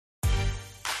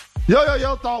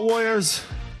Yo, Thought Warriors.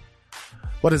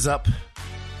 What is up?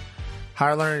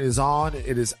 Higher Learning is on.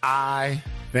 It is I,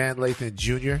 Van Lathan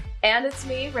Jr. And it's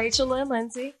me, Rachel Lynn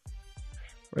Lindsay.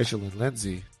 Rachel Lynn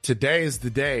Lindsay. Today is the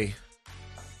day.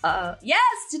 Yes,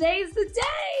 today is the day.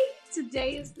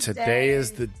 Today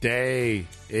is the day.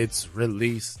 It's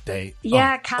release day.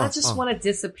 Yeah, I kind of just want to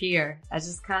disappear. I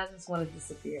just kind of want to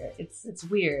disappear. It's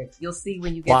weird. You'll see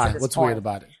when you get to this What's point. weird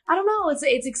about it? I don't know.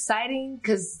 It's exciting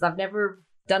because I've never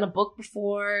done a book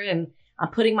before, and I'm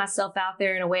putting myself out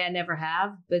there in a way I never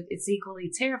have. But it's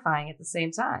equally terrifying at the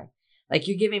same time. Like,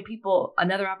 you're giving people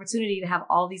another opportunity to have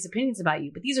all these opinions about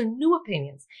you. But these are new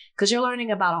opinions because you're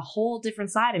learning about a whole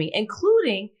different side of me,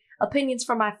 including opinions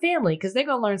from my family, because they're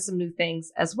going to learn some new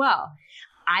things as well.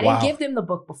 I didn't give them the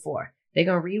book before. They're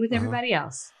going to read with everybody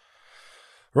else.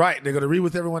 Right. They're going to read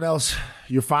with everyone else.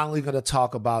 You're finally going to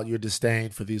talk about your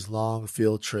disdain for these long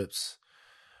field trips,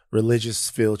 religious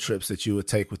field trips that you would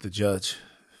take with the judge,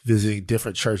 visiting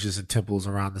different churches and temples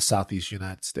around the Southeast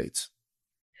United States.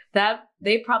 That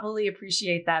they probably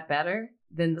appreciate that better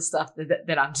than the stuff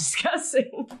that I'm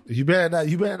discussing. You better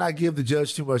not give the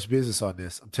judge too much business on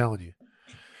this. I'm telling you.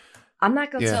 I'm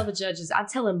not going to tell the judges. I'm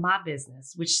telling my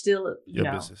business, which still, you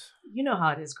know, business. You know how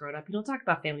it is growing up. You don't talk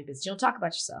about family business. You don't talk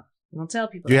about yourself. You don't tell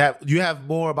people. You have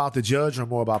more about the judge or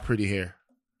more about pretty hair?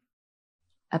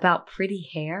 About pretty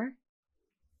hair?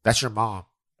 That's your mom.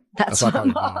 That's my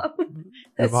mom.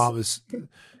 Your mom is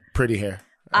pretty hair.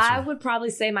 I would probably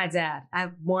say my dad. I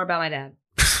have more about my dad.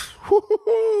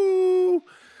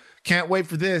 Can't wait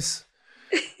for this.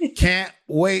 Can't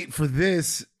wait for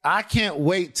this. I can't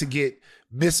wait to get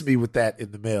Miss Me with that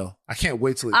in the mail. I can't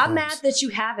wait till it comes. I'm mad that you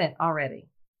haven't already.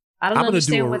 I don't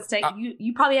understand what's taking.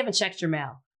 You probably haven't checked your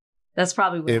mail. That's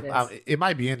probably what it is. It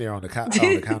might be in there on the counter,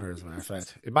 as a matter of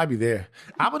fact. It might be there.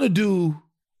 I'm going to do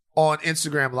on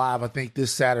Instagram Live, I think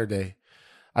this Saturday.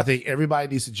 I think everybody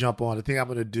needs to jump on. I think I'm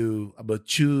going to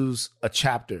choose a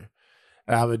chapter.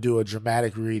 And I'm going to do a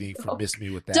dramatic reading for Miss Me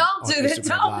with that. Don't do this.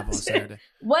 Don't.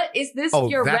 What is this?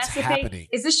 Your recipe? Happening.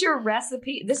 Is this your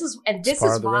recipe? This is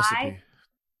why recipe.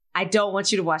 I don't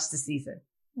want you to watch the season.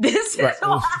 This is why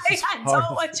I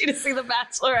don't want you to see The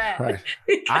Bachelorette. Right.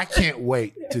 I can't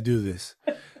wait to do this.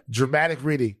 Dramatic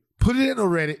reading. Put it in the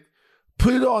Reddit.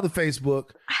 Put it on the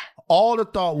Facebook. All the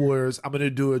Thought Warriors. I'm going to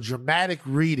do a dramatic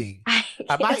reading.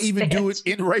 I might even do it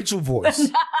in Rachel voice.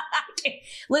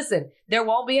 Listen, there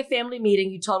won't be a family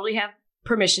meeting. You totally have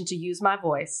permission to use my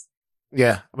voice.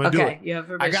 Yeah, I'm going to do it. You have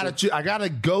permission. I gotta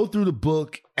go through the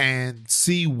book and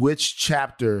see which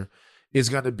chapter is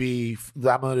going to be.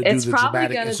 I'm going to do the dramatic Instagram live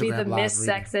reading. It's probably going to be the Miss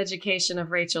Sex Education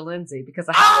of Rachel Lindsay because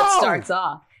of how it starts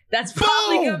off. That's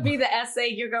probably going to be the essay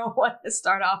you're going to want to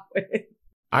start off with.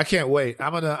 I can't wait.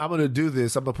 I'm gonna do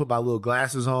this. I'm gonna put my little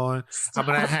glasses on. Stop.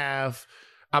 I'm gonna have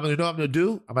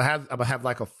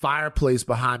like a fireplace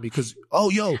behind me because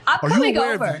I'm coming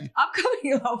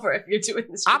over if you're doing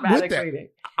this dramatic reading.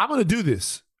 I'm gonna do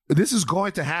this. This is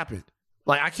going to happen.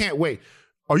 Like, I can't wait.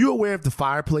 Are you aware of the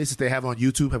fireplace that they have on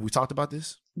YouTube? Have we talked about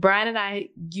this? Brian and I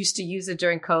used to use it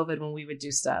during COVID when we would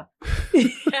do stuff.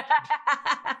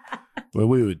 When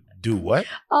we would do what?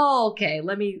 Oh, okay.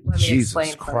 Let me Jesus explain.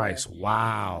 Jesus Christ! Further.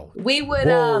 Wow. We would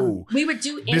do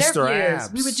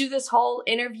interviews. We would do this whole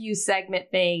interview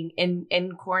segment thing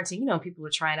in quarantine. You know, people were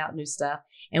trying out new stuff,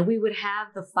 and we would have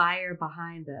the fire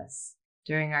behind us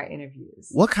during our interviews.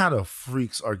 What kind of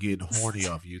freaks are getting horny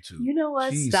off YouTube? You know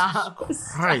what? Jesus Stop.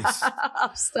 Christ.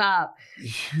 Stop.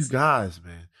 You guys,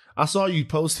 man. I saw you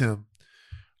post him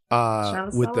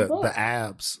with the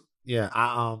abs. Yeah,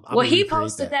 he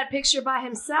posted that picture by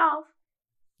himself.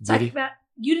 Did he?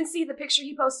 You didn't see the picture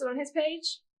he posted on his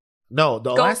page? No,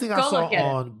 the last thing I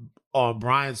saw on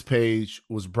Brian's page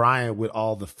was Brian with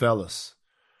all the fellas.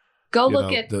 Go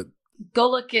look at the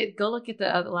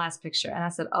last picture. And I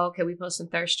said, okay, we posting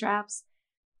thirst traps.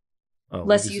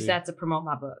 Let's use that to promote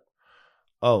my book.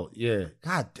 Oh yeah,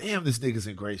 God damn, this nigga's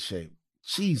in great shape.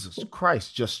 Jesus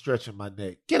Christ, just stretching my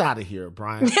neck. Get out of here,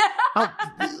 Brian. We're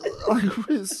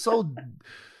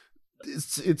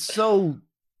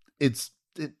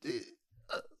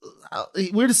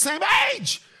the same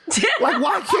age. Like,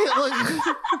 why can't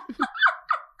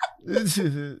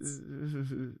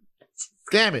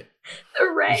damn it. The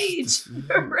rage.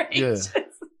 Yeah.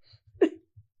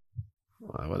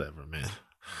 Well, whatever, man.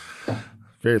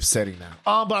 Very upsetting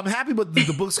now. But I'm happy with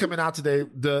the book's coming out today.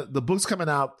 The book's coming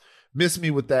out. Miss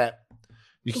Me with that.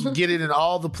 You can get it in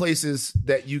all the places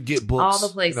that you get books. All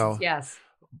the places, yes.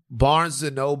 Barnes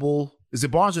and Noble. Is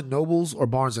it Barnes and Nobles or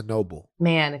Barnes and Noble?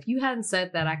 Man, if you hadn't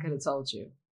said that, I could have told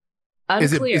you.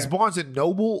 Unclear. Is Barnes and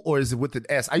Noble or is it with an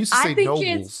S? I used to say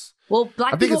Nobles. Well, I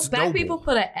black think people it's noble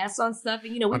put an S on stuff,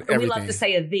 and we love everything. to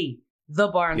say the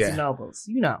Barnes and Nobles.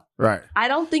 Right. I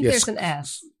don't think there's an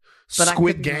S. But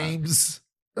Squid Games.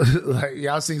 Like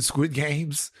y'all seen Squid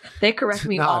Games? They correct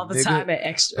me all the time at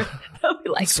Extra. They'll be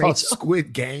like, Rachel.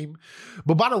 Squid Game.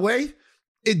 But by the way,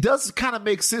 it does kind of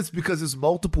make sense because it's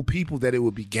multiple people that it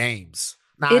would be games.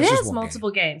 It is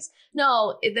multiple games.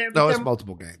 No, it's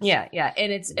multiple games. Yeah,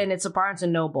 and it's a Barnes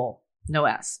and Noble. No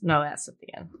S at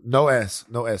the end. No S.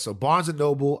 So Barnes and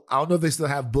Noble. I don't know if they still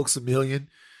have Books A Million.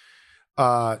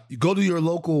 You go to your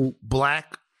local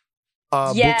black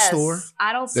bookstore.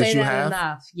 I don't say that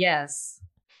enough. Yes.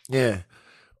 Yeah.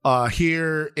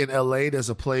 Here in LA, there's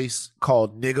a place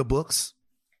called Nigga Books.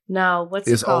 No, what's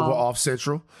it called? It's over off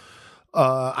Central.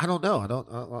 I don't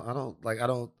know.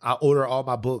 I order all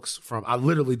my books I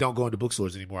literally don't go into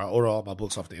bookstores anymore. I order all my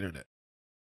books off the internet.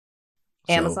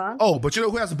 Amazon? But you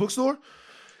know who has a bookstore?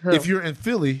 Who? If you're in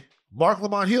Philly, Mark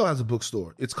Lamont Hill has a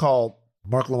bookstore. It's called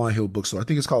Mark Lamont Hill Bookstore. I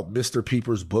think it's called Mr.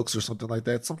 Peepers Books or something like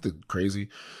that. Something crazy.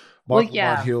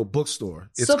 Lamont Hill Bookstore.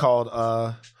 It's called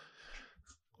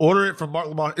order it from Mark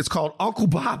Lamont. It's called Uncle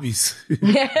Bobby's.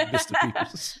 Mr.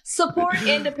 Peepers. Support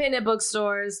independent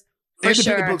bookstores.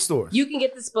 Bookstores. You can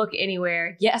get this book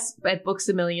anywhere. Yes, at Books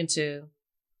A Million too.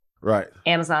 Right.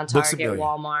 Amazon, Target,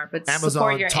 Walmart. But Amazon,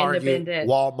 support your Target, independent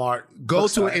Walmart. Go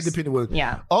to an independent one.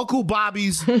 Yeah. Uncle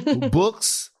Bobby's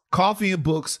Books, Coffee and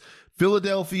Books,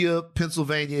 Philadelphia,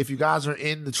 Pennsylvania. If you guys are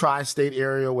in the tri-state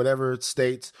area, whatever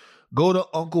states, go to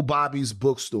Uncle Bobby's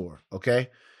Bookstore. Okay.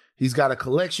 He's got a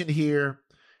collection here.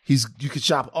 You can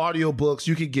shop audiobooks.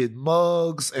 You can get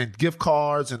mugs and gift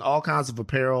cards and all kinds of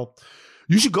apparel.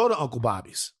 You should go to Uncle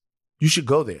Bobby's. You should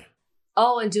go there.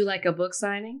 Oh, and do like a book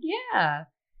signing? Yeah.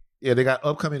 Yeah, they got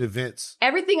upcoming events.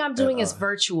 Everything I'm doing is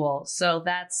virtual. So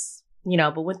that's,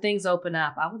 but when things open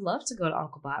up, I would love to go to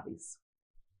Uncle Bobby's.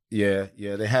 Yeah.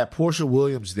 They had Portia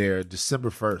Williams there December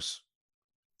 1st.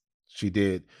 She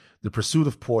did The Pursuit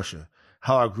of Portia,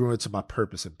 How I Grew Into My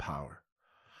Purpose and Power.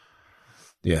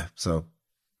 Yeah, so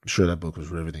I'm sure that book was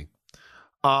riveting.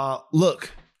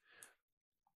 Look,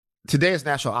 today is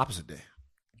National Opposite Day.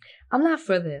 I'm not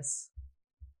for this.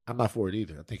 I'm not for it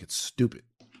either. I think it's stupid.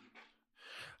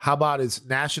 How about it's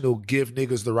National Give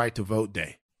Niggas the Right to Vote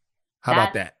Day? How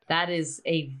about that? That is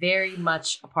a very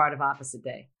much a part of Opposite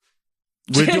Day.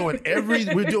 We're doing every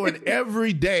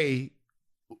day.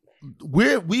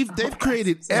 They've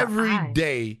created every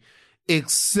day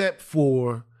except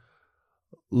for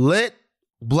let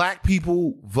black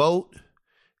people vote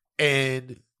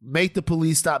and make the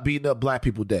police stop beating up black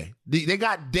people day. They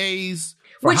got days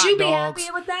for Would hot you be dogs.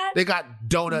 happy with that? They got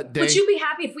donut day. Would you be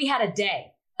happy if we had a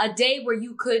day where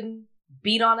you couldn't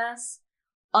beat on us,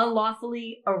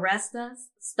 unlawfully arrest us,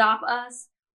 stop us?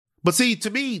 But see, to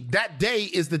me, that day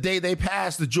is the day they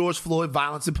passed the George Floyd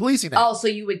Violence and Policing Act. Oh, so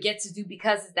you would get to do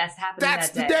because that's happening That's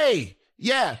that day. the day.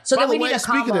 Yeah. So then we need a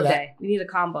combo day. We need a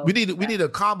combo. We need a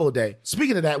combo day.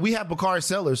 Speaking of that, we have Bakari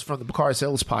Sellers from the Bakari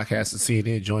Sellers podcast at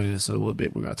CNN joining us in a little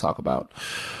bit. We're going to talk about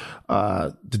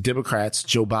the Democrats,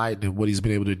 Joe Biden, and what he's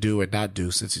been able to do and not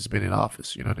do since he's been in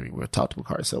office. You know what I mean? We're going to talk to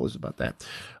Bakari Sellers about that.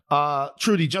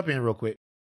 Trudy, jump in real quick.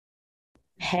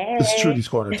 Hey. This is Trudy's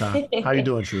Corner time. How you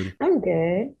doing, Trudy? I'm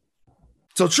good.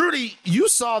 So, Trudy, you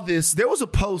saw this. There was a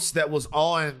post that was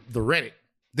on the Reddit.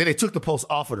 Then they took the post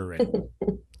off of the Reddit.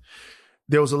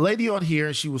 There was a lady on here,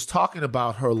 and she was talking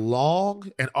about her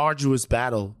long and arduous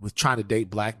battle with trying to date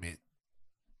black men.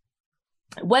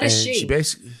 What is she? She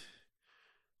basically,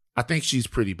 I think she's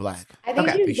pretty black. I think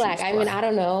she's black. I mean, I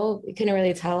don't know. You couldn't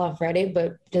really tell off Reddit,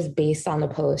 but just based on the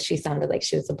post, she sounded like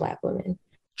she was a black woman.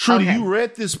 Trudy, you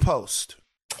read this post.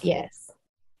 Yes.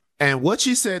 And what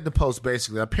she said in the post,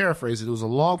 basically, I paraphrased it. It was a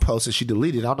long post that she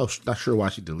deleted. I'm not sure why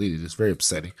she deleted it. It's very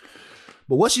upsetting.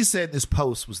 But what she said in this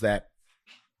post was that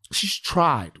she's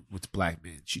tried with black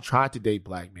men. She tried to date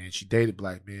black men. She dated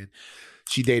black men.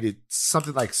 She dated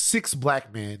something like 6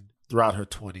 black men throughout her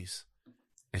 20s.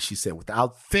 And she said,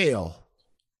 without fail,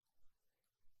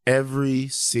 every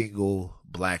single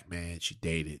black man she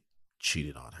dated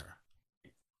cheated on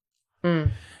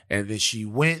her. And then she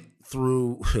went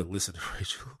through, listen to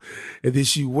Rachel, and then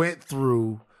she went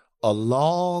through a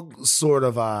long sort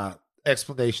of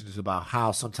explanations about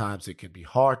how sometimes it can be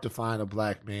hard to find a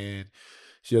black man.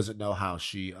 She doesn't know how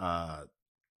she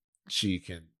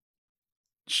can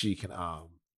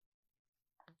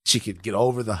get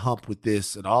over the hump with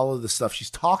this and all of the stuff. She's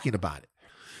talking about it.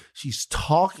 She's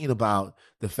talking about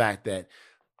the fact that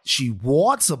she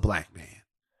wants a black man.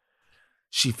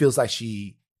 She feels like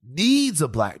she needs a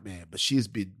black man, but she has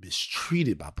been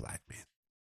mistreated by black men.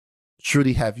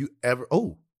 Trudy, have you ever?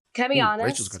 Can I be honest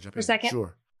Rachel's gonna jump for in. a second?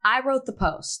 Sure. I wrote the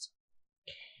post.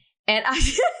 And I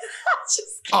just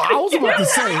Oh, I was about to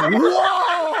say,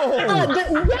 whoa!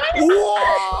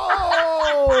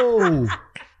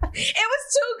 It was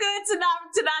too good to not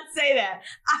say that.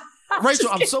 Rachel,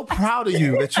 I'm so proud of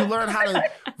you that you learned how to.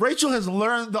 Rachel has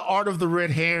learned the art of the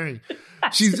red herring.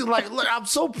 She's like, look, I'm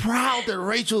so proud that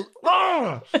Rachel.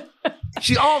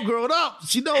 She all grown up.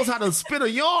 She knows how to spin a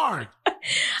yarn.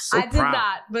 So I did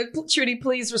not, but Trudy,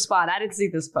 please respond. I didn't see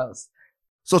this post.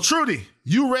 So Trudy,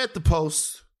 you read the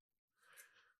post.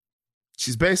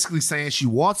 She's basically saying she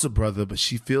wants a brother, but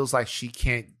she feels like she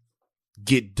can't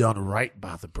get done right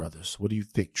by the brothers. What do you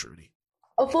think, Trudy?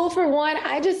 Well, for one,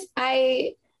 I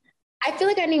feel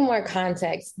like I need more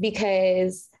context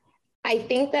because I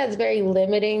think that's very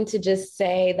limiting to just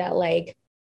say that I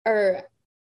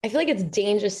feel like it's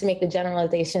dangerous to make the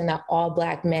generalization that all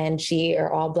Black men cheat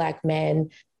or all Black men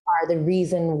are the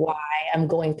reason why I'm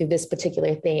going through this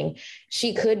particular thing.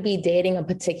 She could be dating a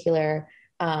particular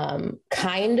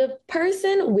kind of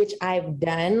person, which I've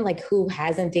done, like who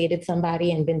hasn't dated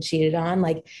somebody and been cheated on,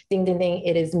 like ding, ding, ding,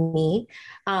 it is me.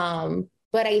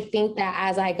 But I think that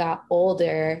as I got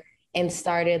older and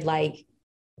started like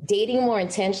dating more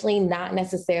intentionally, not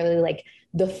necessarily like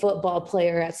the football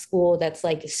player at school that's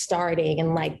like starting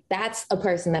and like that's a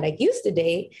person that I used to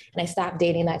date, and I stopped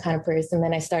dating that kind of person.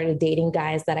 Then I started dating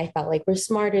guys that I felt like were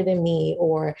smarter than me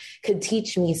or could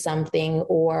teach me something,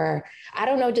 or I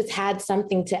don't know, just had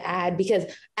something to add. Because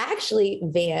actually,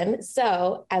 Van,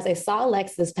 so as I saw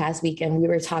Lex this past weekend, we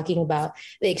were talking about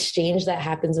the exchange that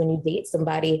happens when you date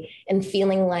somebody and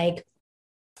feeling like,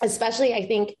 especially I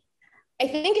think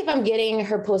if I'm getting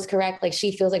her post correct, like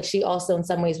she feels like she also in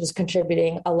some ways was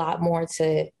contributing a lot more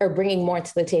to, or bringing more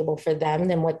to the table for them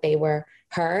than what they were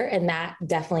her. And that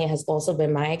definitely has also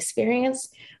been my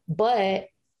experience. But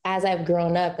as I've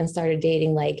grown up and started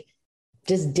dating like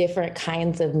just different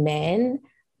kinds of men,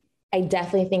 I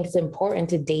definitely think it's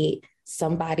important to date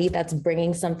somebody that's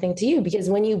bringing something to you, because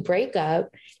when you break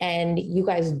up and you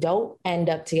guys don't end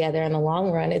up together in the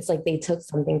long run, it's like they took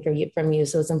something from you.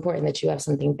 So it's important that you have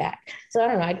something back. So I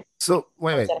don't know. So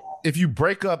wait a minute. If you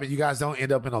break up and you guys don't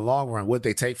end up in the long run, what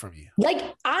they take from you? Like,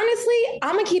 honestly,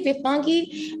 I'm gonna keep it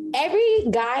funky. Every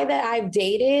guy that I've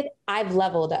dated, I've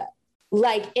leveled up.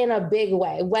 Like in a big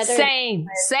way, whether same,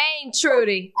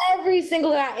 Trudy. Every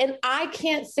single guy. And I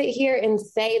can't sit here and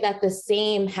say that the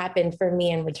same happened for me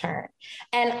in return.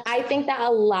 And I think that a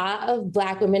lot of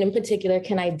Black women in particular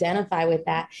can identify with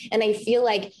that. And I feel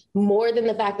like more than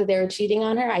the fact that they were cheating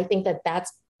on her, I think that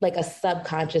that's like a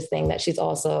subconscious thing that she's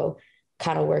also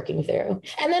kind of working through.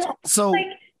 And then so like,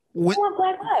 want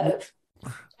Black love.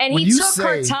 And he took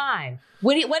her time.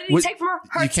 What did he take from her?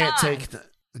 Her time.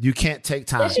 You can't take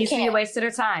time. Yes, he wasted her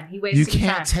time. He wasted You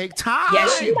can't take time.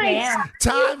 Yes, you can.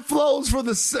 Time flows for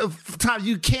the time.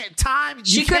 You can't time.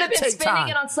 She could have been spending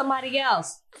it on somebody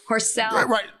else. Herself.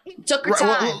 Right. Took her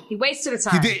time. He wasted her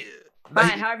time. He did.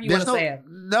 Fine, however you want to say it.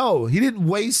 No, he didn't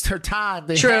waste her time.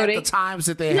 They had the times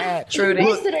that they had. Trudy.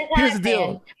 Look, here's the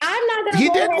deal. I'm not going to. He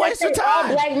didn't waste her time.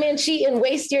 All Black men cheat and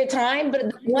waste your time, but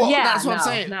that's what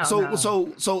I'm saying.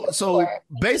 So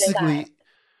basically.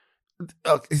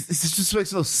 It just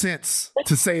makes no sense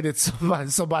to say that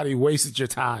somebody wasted your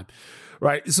time,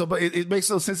 right? So, but it makes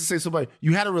no sense to say somebody,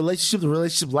 you had a relationship, the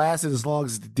relationship lasted as long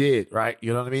as it did, right?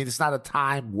 You know what I mean? It's not a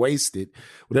time wasted.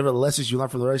 Whatever lessons you learn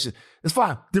from the relationship, it's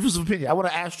fine. Difference of opinion. I want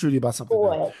to ask Trudy about something.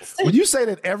 When you say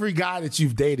that every guy that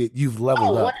you've dated, you've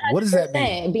leveled up, what does that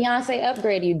mean? Beyonce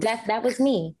upgraded you. That was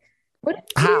me.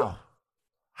 How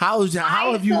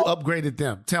have you upgraded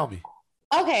them? Tell me.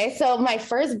 Okay, so my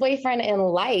first boyfriend in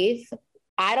life,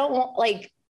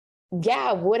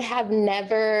 would have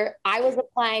never, I was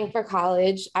applying for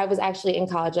college. I was actually in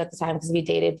college at the time because we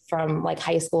dated from like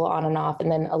high school on and off,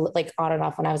 and then like on and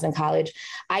off when I was in college.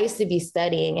 I used to be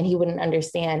studying, and he wouldn't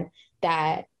understand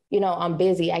that, I'm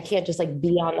busy. I can't just like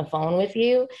be on the phone with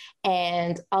you.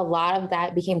 And a lot of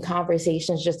that became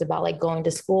conversations just about like going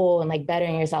to school and like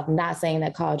bettering yourself. Not saying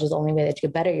that college is the only way that you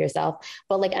could better yourself,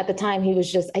 but like at the time he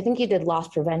was I think he did loss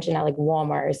prevention at like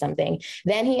Walmart or something.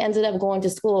 Then he ended up going to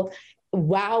school.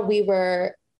 While we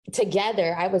were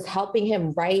together, I was helping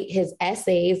him write his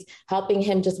essays, helping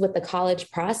him just with the college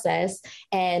process.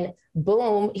 And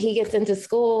boom, he gets into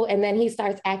school, and then he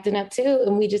starts acting up too.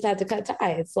 And we just had to cut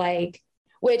ties.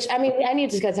 Which, I mean, I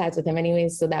needed to cut ties with him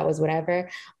anyways, so that was whatever.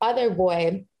 Other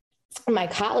boy, my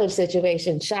college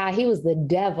situation, he was the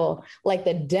devil, like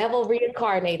the devil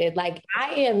reincarnated. Like, I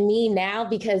am me now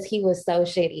because he was so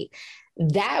shitty.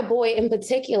 That boy in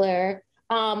particular,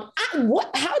 how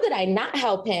did I not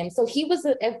help him? So he was,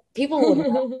 if people will know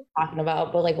what I'm talking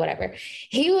about, but like whatever.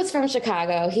 He was from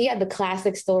Chicago. He had the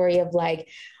classic story of like,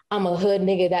 I'm a hood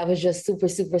nigga that was just super,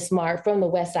 super smart from the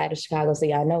west side of Chicago. So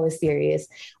y'all know it's serious,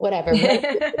 whatever.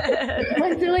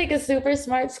 Went to like a super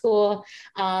smart school,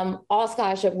 all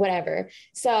scholarship, whatever.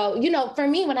 So, you know, for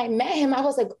me, when I met him, I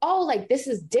was like, oh, like this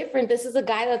is different. This is a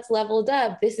guy that's leveled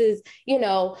up. This is, you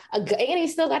know, and he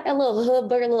still got that little hood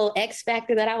booger, little X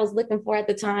factor that I was looking for at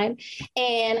the time.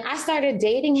 And I started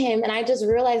dating him and I just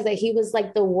realized that he was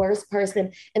like the worst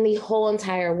person in the whole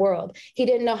entire world. He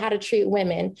didn't know how to treat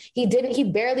women. He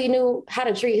barely knew how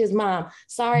to treat his mom.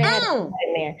 Sorry, I had to put that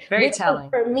in there. Very Which telling. was,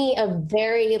 for me, a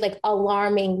very like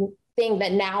alarming thing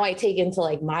that now I take into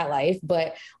like my life,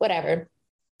 but whatever.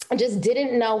 I just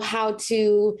didn't know how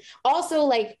to also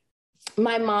like,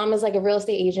 my mom is like a real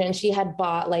estate agent. She had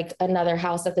bought like another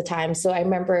house at the time. So I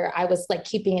remember I was like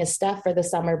keeping his stuff for the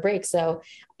summer break. So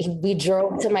we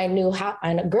drove to my new house.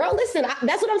 And girl, listen,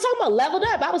 that's what I'm talking about. Leveled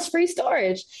up. I was free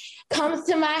storage. Comes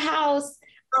to my house.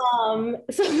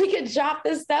 So we could drop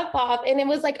this stuff off. And it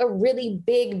was like a really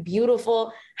big,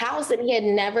 beautiful house. And he had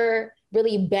never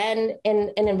really been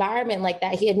in an environment like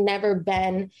that. He had never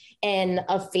been in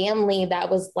a family that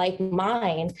was like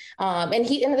mine. And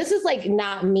this is like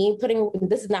not me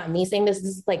this is not me saying this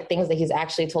is like things that he's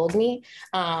actually told me.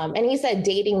 And he said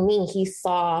dating me, he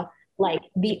saw like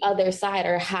the other side,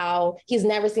 or how he's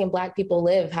never seen Black people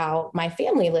live how my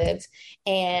family lived.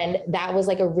 And that was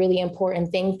like a really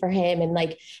important thing for him. And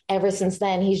like, ever since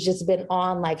then, he's just been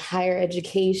on like higher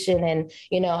education and,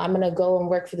 you know, I'm going to go and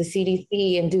work for the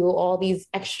CDC and do all these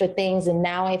extra things. And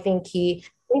now I think he's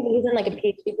in like a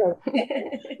PhD program.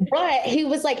 But he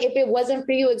was like, if it wasn't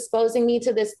for you exposing me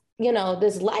to this, you know,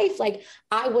 this life, like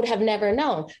I would have never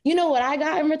known. You know what I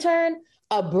got in return?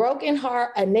 A broken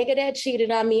heart, a nigga that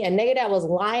cheated on me, a nigga that was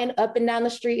lying up and down the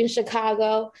street in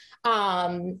Chicago.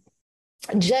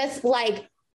 Just like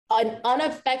an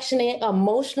unaffectionate,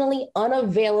 emotionally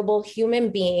unavailable human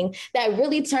being that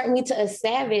really turned me to a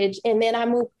savage. And then I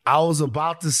moved. I was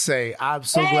about to say, I'm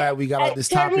so glad we got on this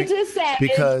topic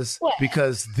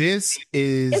because this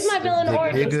is it's my villain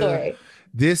origin story.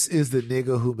 This is the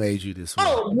nigga who made you this way.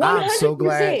 Oh, 100%. I'm so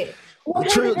glad.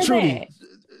 100%.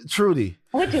 Trudy.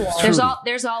 What you want?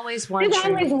 There's always one. There's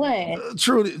always one.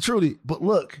 Trudy. But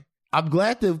look, I'm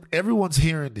glad that everyone's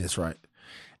hearing this, right?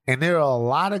 And there are a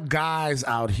lot of guys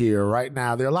out here right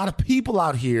now. There are a lot of people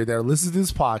out here that are listening to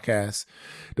this podcast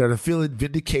that are feeling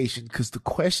vindication because the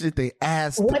question that they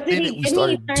asked the minute we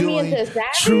started doing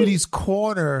Trudy's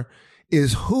Corner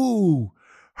is who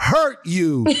hurt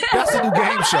you. That's the new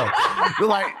game show. They're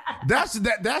like,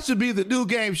 that should be the new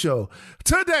game show.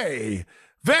 Today,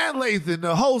 Van Lathan,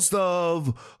 the host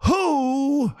of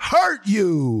Who Hurt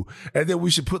You? And then we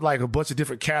should put like a bunch of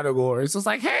different categories. So it's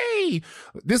like, hey,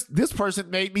 this person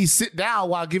made me sit down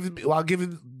while giving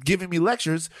me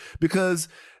lectures because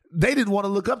they didn't want to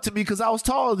look up to me because I was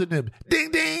taller than them.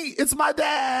 Ding ding, it's my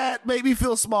dad. Made me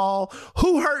feel small.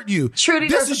 Who hurt you? Trudy,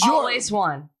 there's always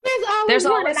one. There's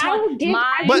always one.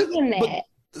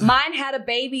 Mine had a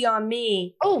baby on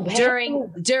me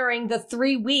during the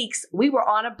 3 weeks we were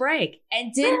on a break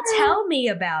and didn't tell me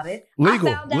about it. I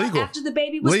found out after the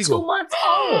baby was 2 months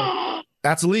old.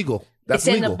 That's legal. It's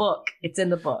in the book. It's in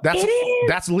the book.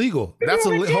 That's legal.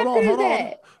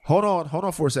 Hold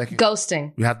on for a second.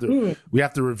 Ghosting. We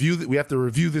have to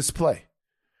review this play.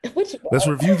 Let's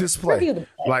review this play.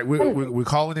 Like we're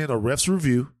calling in a ref's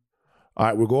review. All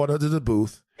right, we're going under the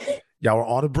booth. Y'all are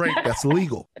on a break. That's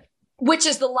illegal. Which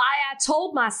is the lie I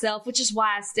told myself, which is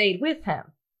why I stayed with him.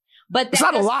 But it's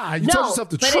not a lie. You told yourself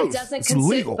the truth. It doesn't it's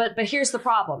illegal. But here's the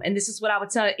problem. And this is what I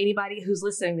would tell anybody who's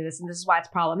listening to this. And this is why it's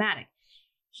problematic.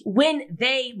 When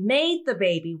they made the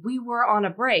baby, we were on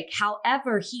a break.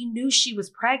 However, he knew she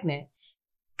was pregnant,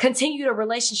 continued a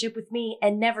relationship with me,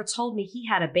 and never told me he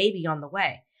had a baby on the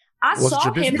way. I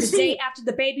saw him the day after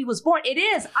the baby was born. It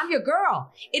is. I'm your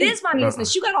girl. It is my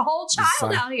business. You got a whole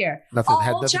child out here. Nothing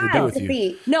had nothing to do with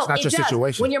you. No, it's not your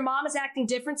situation. When your mom is acting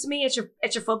different to me at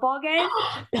your football game,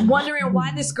 wondering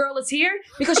why this girl is here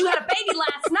because you had a baby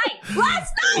last night.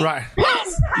 Right.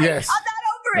 Last night. Yes. I'm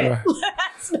not over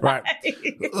it. Right.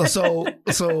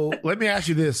 So let me ask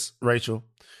you this, Rachel.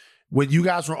 When you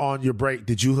guys were on your break,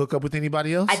 did you hook up with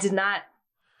anybody else? I did not.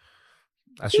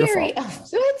 That's your fault.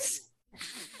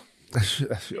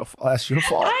 That's your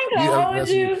fault. I ain't gonna hold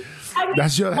you.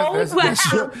 That's your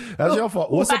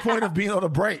fault. What's the point of being on a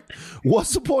break?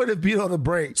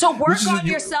 So work on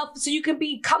yourself so you can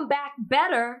come back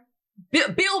better.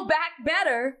 Build back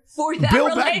better for that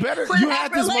Build back better. You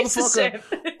had this motherfucker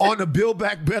on the Build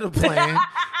Back Better plan.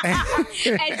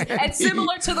 and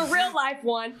similar to the real life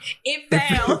one, it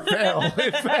failed.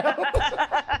 It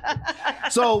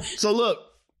failed.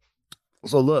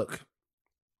 So look,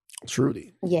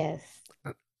 Trudy. Yes.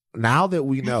 now that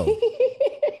we know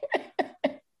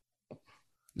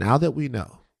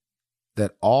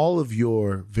that all of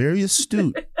your very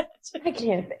astute I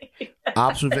can't think.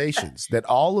 observations, that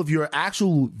all of your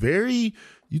actual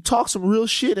you talk some real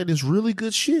shit and it's really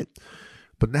good shit.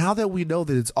 But now that we know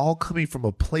that it's all coming from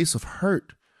a place of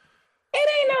hurt, It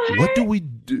ain't no hurt. what do we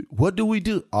do? What do we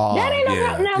do? Oh, That ain't no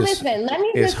yeah, hurt. Now listen, let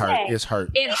me just say. It's hurt.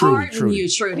 It Trudy, hardened you,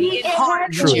 Trudy. It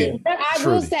hardened Trudy. you. But I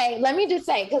will say, let me just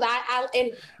say, because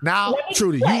Now, let me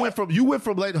Trudy, say- you went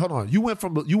from later. Hold on, you went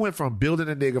from building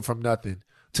a nigga from nothing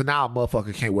to now a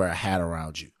motherfucker can't wear a hat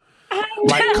around you.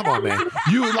 Like, come on, man.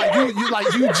 You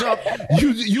jumped.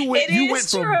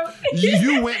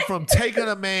 You went from taking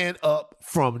a man up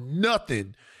from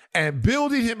nothing and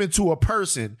building him into a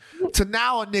person to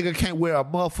now a nigga can't wear a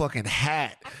motherfucking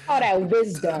hat. all that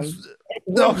wisdom.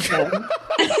 Okay.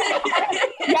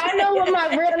 Y'all know what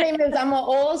my real name is. I'm an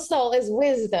old soul. It's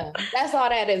wisdom. That's all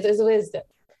that is. It's wisdom.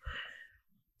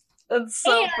 That's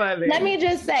so And funny. let me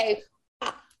just say,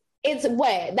 it's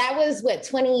that was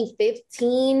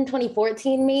 2015,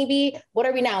 2014, maybe. What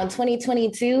are we now in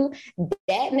 2022?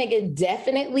 That nigga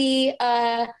definitely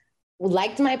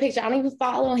liked my picture. I don't even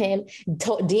follow him.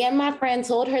 DM my friend,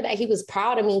 told her that he was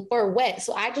proud of me for what.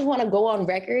 So I just want to go on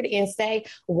record and say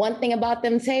one thing about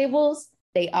them tables,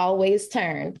 they always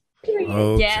turn. Period.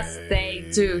 Okay. Yes, they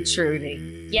do,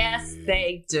 Trudy. Yes,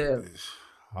 they do.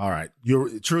 All right.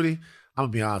 Trudy, I'm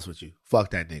going to be honest with you.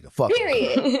 Fuck that nigga. Fuck him.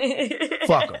 Period.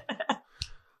 Fuck him.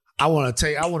 I want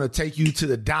to take you to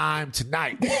the dime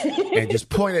tonight and just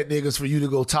point at niggas for you to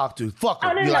go talk to. Fuck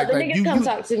them. Oh, no, no, the niggas come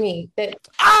talk to me.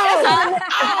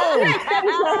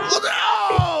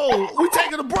 Oh! We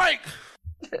taking a break.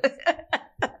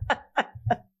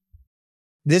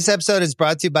 This episode is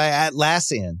brought to you by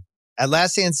Atlassian.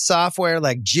 Atlassian software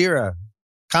like Jira,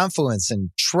 Confluence,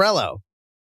 and Trello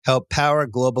help power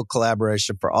global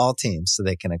collaboration for all teams so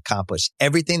they can accomplish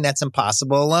everything that's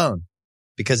impossible alone.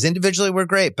 Because individually we're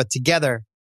great, but together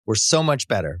we're so much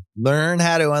better. Learn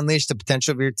how to unleash the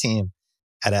potential of your team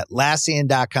at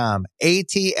Atlassian.com.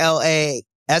 Atlassian.com.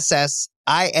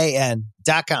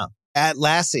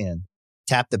 Atlassian.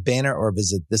 Tap the banner or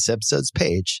visit this episode's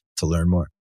page to learn more.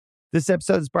 This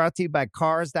episode is brought to you by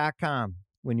Cars.com.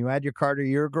 When you add your car to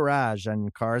your garage on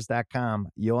Cars.com,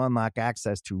 you'll unlock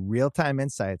access to real-time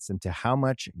insights into how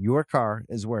much your car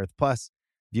is worth. Plus,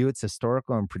 view its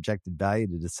historical and projected value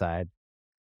to decide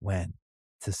when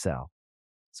to sell.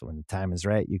 So when the time is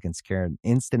right, you can secure an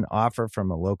instant offer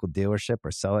from a local dealership or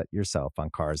sell it yourself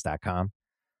on Cars.com.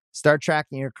 Start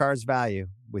tracking your car's value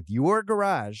with your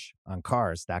garage on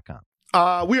Cars.com.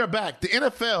 We are back. The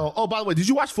NFL. Oh, by the way, did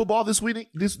you watch football this weekend?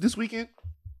 This weekend?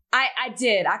 I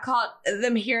did. I caught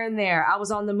them here and there. I was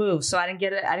on the move, so I didn't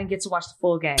get to watch the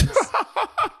full games.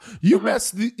 You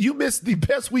missed the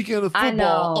best weekend of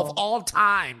football of all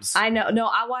times. I know. No,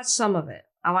 I watched some of it.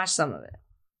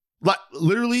 Like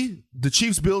literally, the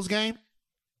Chiefs-Bills game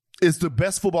is the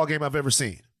best football game I've ever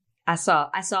seen. I saw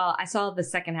the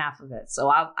second half of it, so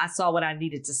I saw what I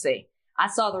needed to see. I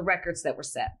saw the records that were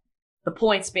set, the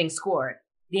points being scored,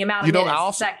 the amount of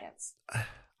minutes, seconds.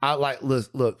 I like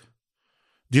look.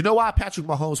 Do you know why Patrick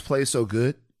Mahomes plays so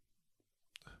good?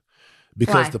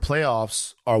 Because the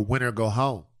playoffs are winner go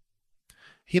home.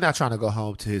 He's not trying to go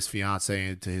home to his fiance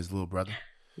and to his little brother.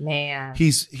 Man,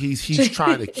 he's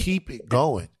trying to keep it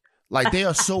going. Like, they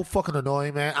are so fucking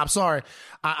annoying, man. I'm sorry.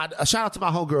 I shout out to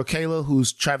my homegirl Kayla,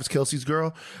 who's Travis Kelce's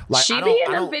girl. Like, she be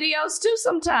in them videos too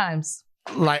sometimes.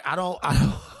 Like, I don't.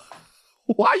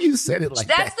 Why you said it like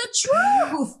that? That's the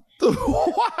truth.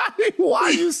 Why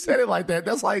you said it like that?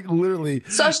 That's like literally.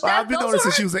 So I've been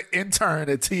noticing she was an intern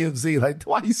at TMZ. Like,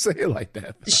 why you say it like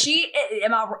that?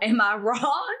 Am I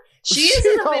wrong? She is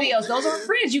in the videos. Those are her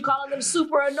friends. You calling them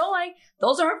super annoying?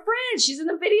 Those are her friends. She's in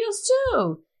the videos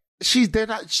too.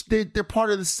 They're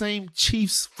part of the same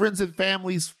Chiefs friends and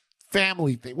family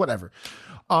thing. Whatever.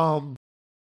 But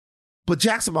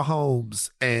Jackson Mahomes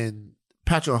and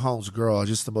Patrick Mahomes' girl are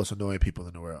just the most annoying people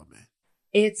in the world, man.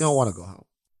 They don't want to go home.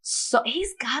 So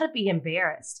he's got to be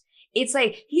embarrassed. It's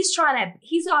like he's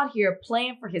out here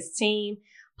playing for his team,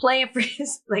 playing for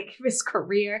his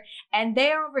career, and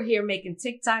they're over here making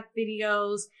TikTok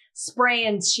videos,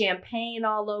 spraying champagne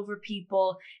all over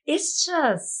people. It's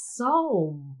just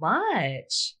so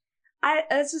much.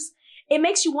 It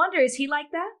makes you wonder, is he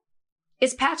like that?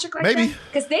 Is Patrick like Maybe. that?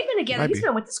 Because they've been together. Maybe. He's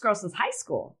been with this girl since high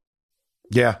school.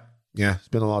 Yeah, it's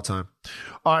been a long time.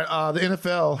 All right, the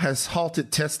NFL has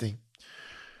halted testing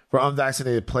for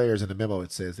unvaccinated players. In the memo,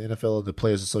 it says the NFL and the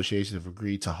Players Association have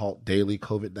agreed to halt daily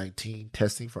COVID-19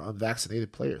 testing for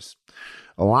unvaccinated players,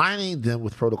 aligning them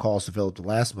with protocols developed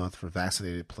last month for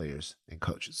vaccinated players and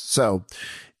coaches. So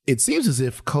it seems as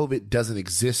if COVID doesn't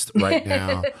exist right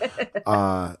now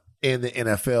in the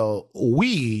NFL.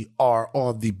 We are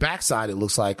on the backside, it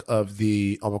looks like, of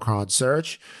the Omicron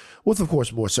surge, with, of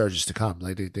course, more surges to come.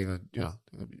 Like they're going to,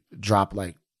 drop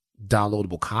like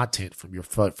downloadable content from your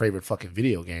favorite fucking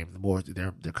video game. The more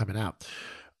they're coming out.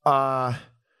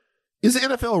 Is the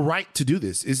NFL right to do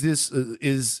this? Is this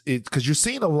is it because you're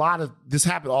seeing a lot of this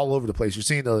happen all over the place? You're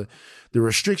seeing the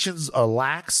restrictions are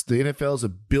lax. The NFL is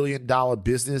 $1 billion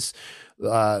business.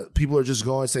 People are just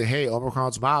going and say, "Hey,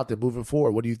 Omicron's mild. They're moving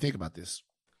forward." What do you think about this?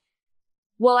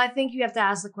 Well, I think you have to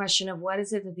ask the question of what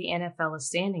is it that the NFL is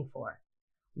standing for?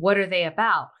 What are they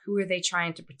about? Who are they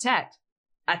trying to protect?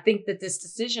 I think that this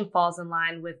decision falls in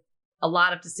line with a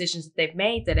lot of decisions that they've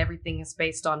made, that everything is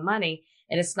based on money.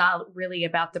 And it's not really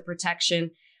about the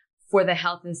protection for the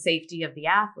health and safety of the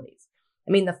athletes.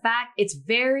 I mean,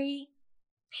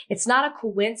 it's not a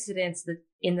coincidence that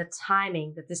in the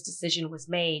timing that this decision was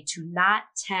made to not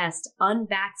test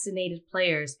unvaccinated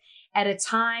players at a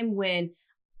time when,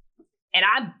 and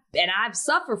I've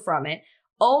suffered from it,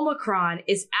 Omicron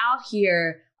is out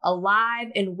here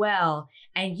alive and well,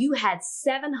 and you had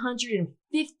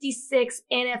 756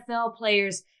 NFL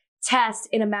players test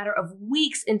in a matter of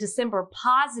weeks in December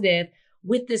positive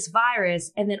with this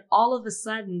virus. And then all of a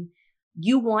sudden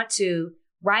you want to,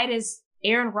 right as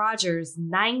Aaron Rodgers'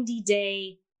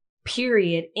 90-day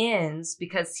period ends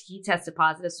because he tested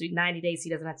positive, so 90 days he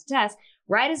doesn't have to test,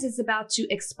 right as it's about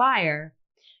to expire,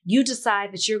 you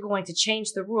decide that you're going to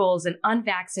change the rules and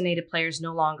unvaccinated players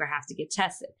no longer have to get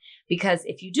tested. Because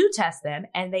if you do test them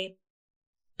and they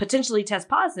potentially test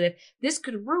positive, this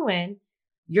could ruin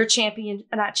your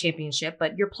not championship,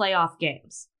 but your playoff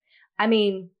games. I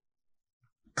mean,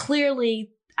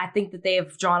 clearly, I think that they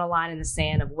have drawn a line in the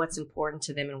sand of what's important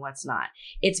to them and what's not.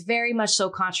 It's very much so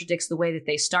contradicts the way that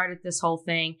they started this whole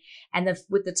thing. And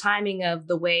with the timing of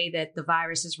the way that the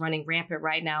virus is running rampant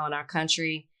right now in our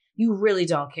country, you really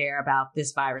don't care about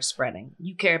this virus spreading.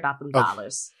 You care about them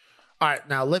dollars. All right.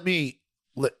 Now,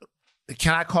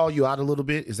 can I call you out a little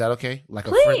bit? Is that okay? Like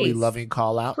Please. A friendly, loving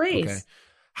call out? Please. Okay.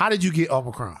 How did you get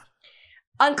Omicron?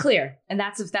 Unclear. And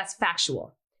that's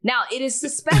factual. Now, it is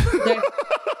suspected.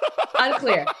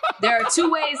 Unclear. There are two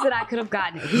ways that I could have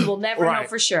gotten it. We will never know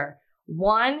for sure.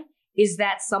 One is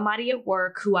that somebody at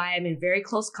work who I am in very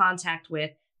close contact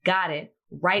with got it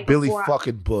right Billy before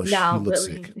fucking Bush. No, you look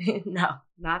Billy, sick. No,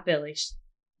 not Billy.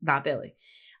 Not Billy.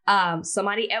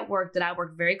 Somebody at work that I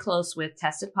worked very close with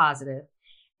tested positive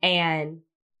and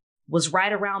was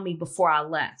right around me before I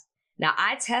left. Now,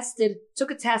 I took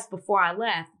a test before I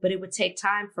left, but it would take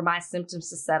time for my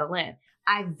symptoms to settle in.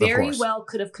 I very well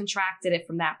could have contracted it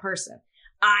from that person.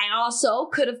 I also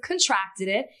could have contracted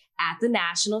it at the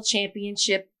national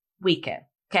championship weekend.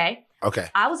 Okay.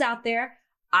 I was out there.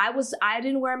 I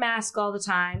didn't wear a mask all the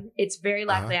time. It's very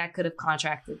likely I could have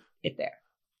contracted it there.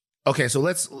 Okay. So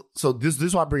this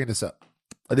is why I'm bringing this up.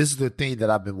 This is the thing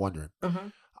that I've been wondering.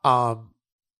 Mm-hmm.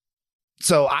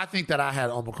 So I think that I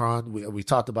had Omicron. We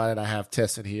talked about it. I have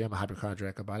testing here. I'm a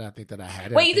hypochondriac about it. I think that I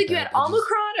had it. Wait, you think you had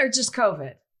Omicron or just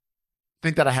COVID? I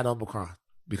think that I had Omicron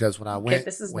because when I went, okay,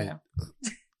 this is new.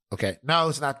 Okay, no,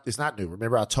 it's not. It's not new.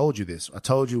 Remember, I told you this. I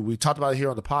told you we talked about it here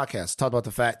on the podcast. Talked about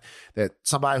the fact that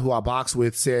somebody who I boxed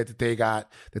with said that they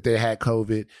had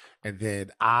COVID, and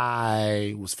then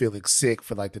I was feeling sick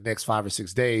for like the next 5 or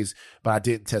 6 days, but I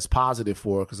didn't test positive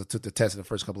for it because I took the test in the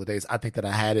first couple of days. I think that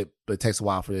I had it, but it takes a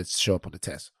while for it to show up on the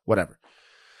test. Whatever.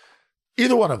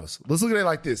 Either one of us. Let's look at it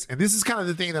like this. And this is kind of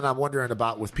the thing that I'm wondering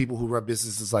about with people who run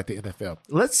businesses like the NFL.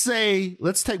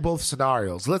 Let's take both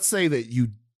scenarios. Let's say that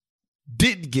you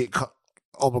didn't get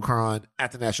Omicron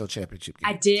at the national championship game.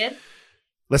 I did.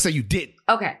 Let's say you didn't.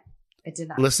 Okay. I did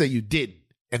not. Let's say you didn't.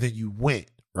 And then you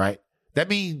went, right? That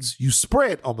means you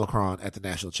spread Omicron at the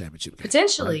national championship game.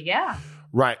 Potentially, right? Yeah.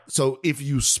 Right. So if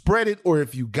you spread it or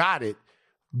if you got it,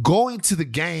 going to the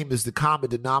game is the common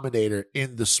denominator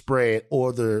in the spread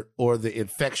or the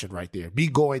infection right there. Me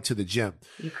going to the gym.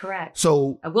 You're correct.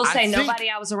 So I will say nobody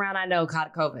I was around I know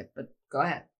caught COVID, but go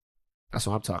ahead. That's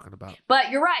what I'm talking about.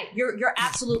 But you're right. You're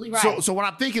absolutely right. So what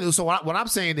I'm thinking is, what I'm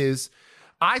saying is,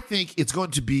 I think it's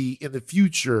going to be in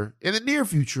the near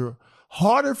future,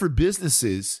 harder for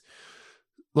businesses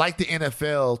like the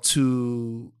NFL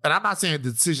to, and I'm not saying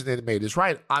the decision they made is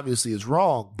right, obviously is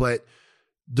wrong, but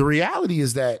the reality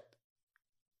is that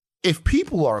if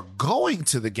people are going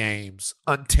to the games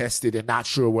untested and not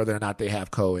sure whether or not they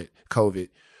have COVID,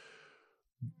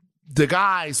 the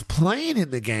guys playing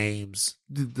in the games,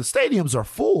 the stadiums are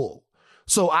full.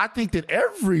 So I think that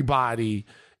everybody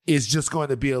is just going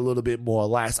to be a little bit more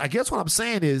lax. I guess what I'm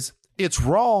saying is it's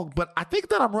wrong, but I think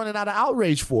that I'm running out of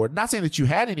outrage for it. Not saying that you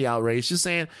had any outrage, just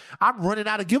saying I'm running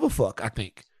out of give a fuck, I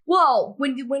think. Well,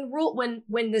 when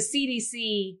the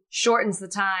CDC shortens the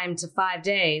time to 5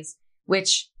 days,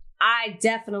 which I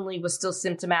definitely was still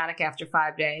symptomatic after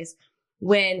 5 days,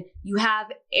 when you have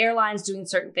airlines doing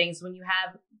certain things, when you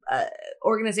have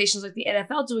organizations like the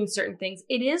NFL doing certain things,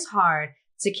 it is hard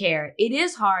to care. It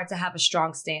is hard to have a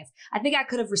strong stance. I think I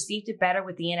could have received it better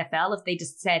with the NFL if they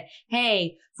just said,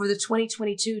 hey, for the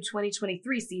 2022-2023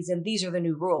 season, these are the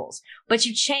new rules. But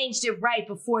you changed it right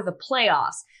before the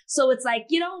playoffs. So it's like,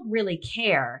 you don't really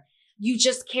care. You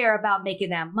just care about making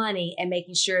that money and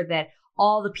making sure that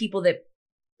all the people that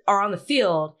are on the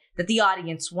field that the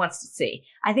audience wants to see.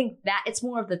 I think that it's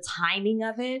more of the timing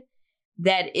of it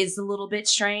that is a little bit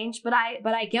strange, but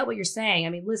I get what you're saying.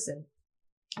 I mean, listen,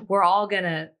 we're all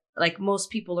gonna, like, most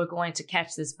people are going to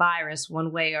catch this virus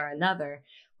one way or another,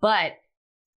 but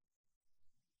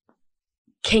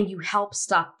can you help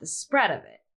stop the spread of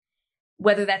it?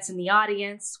 Whether that's in the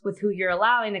audience with who you're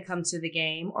allowing to come to the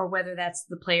game, or whether that's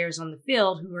the players on the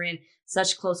field who are in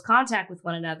such close contact with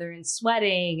one another and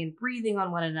sweating and breathing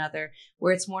on one another,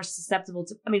 where it's more susceptible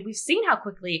to, I mean, we've seen how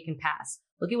quickly it can pass.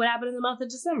 Look at what happened in the month of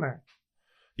December.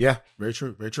 Yeah, very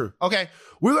true, very true. Okay,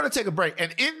 we're going to take a break.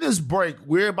 And in this break,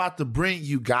 we're about to bring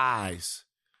you guys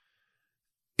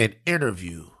an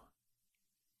interview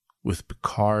with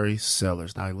Bakari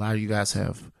Sellers. Now, a lot of you guys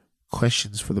have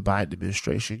questions for the Biden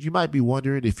administration. You might be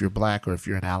wondering if you're black or if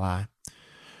you're an ally.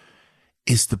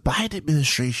 Is the Biden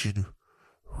administration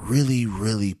really,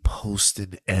 really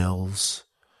posting L's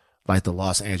like the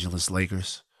Los Angeles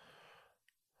Lakers?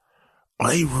 Are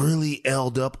they really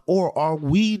L'd up, or are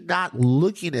we not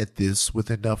looking at this with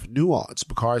enough nuance?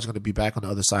 Bakari's going to be back on the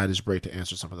other side of this break to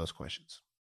answer some of those questions.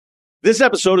 This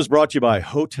episode is brought to you by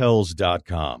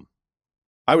Hotels.com.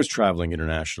 I was traveling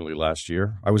internationally last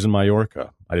year. I was in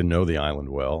Mallorca. I didn't know the island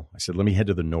well. I said, let me head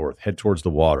to the north, head towards the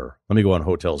water. Let me go on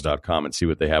Hotels.com and see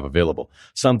what they have available.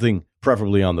 Something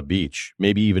preferably on the beach,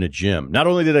 maybe even a gym. Not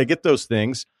only did I get those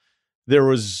things, there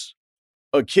was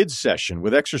a kids session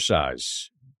with exercise,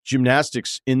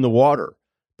 gymnastics in the water,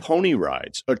 pony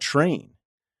rides, a train.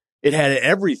 It had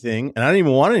everything, and I didn't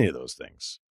even want any of those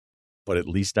things. But at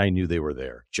least I knew they were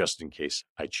there, just in case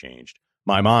I changed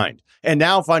my mind. And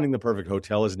now finding the perfect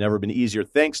hotel has never been easier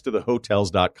thanks to the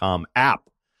Hotels.com app.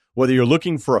 Whether you're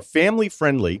looking for a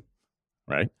family-friendly,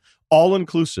 right,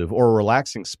 all-inclusive or a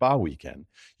relaxing spa weekend,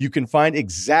 you can find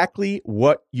exactly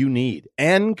what you need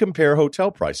and compare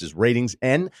hotel prices, ratings,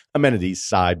 and amenities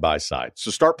side by side. So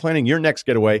start planning your next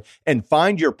getaway and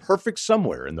find your perfect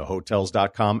somewhere in the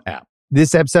Hotels.com app.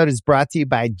 This episode is brought to you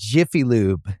by Jiffy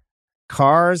Lube.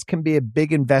 Cars can be a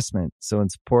big investment, so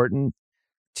it's important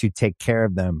to take care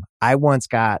of them. I once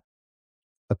got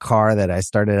a car that I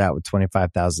started out with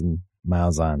 25,000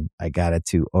 miles on. I got it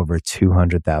to over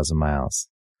 200,000 miles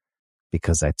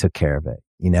because I took care of it.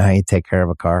 You know how you take care of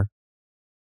a car?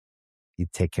 You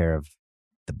take care of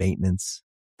the maintenance,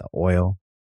 the oil,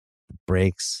 the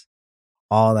brakes,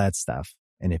 all that stuff.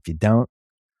 And if you don't,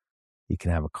 you can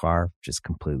have a car just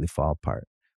completely fall apart.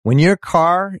 When your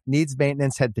car needs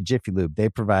maintenance, head to Jiffy Lube. They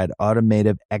provide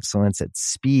automotive excellence at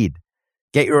speed.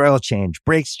 Get your oil change,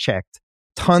 brakes checked,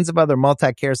 tons of other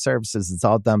multi-care services. It's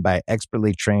all done by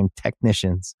expertly trained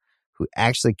technicians who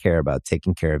actually care about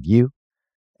taking care of you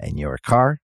and your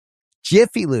car.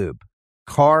 Jiffy Lube,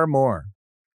 car more.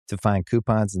 To find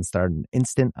coupons and start an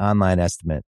instant online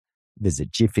estimate,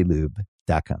 visit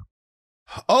jiffylube.com.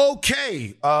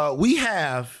 Okay, we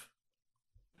have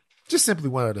just simply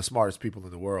one of the smartest people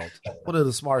in the world. One of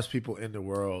the smartest people in the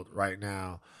world right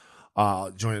now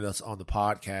joining us on the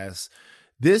podcast.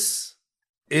 This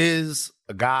is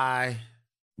a guy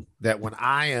that when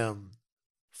I am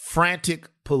frantic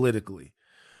politically,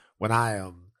 when I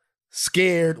am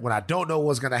scared, when I don't know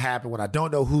what's going to happen, when I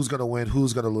don't know who's going to win,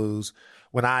 who's going to lose,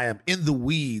 when I am in the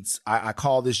weeds, I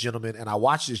call this gentleman and I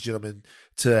watch this gentleman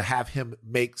to have him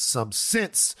make some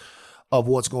sense of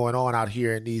what's going on out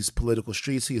here in these political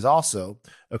streets. He is also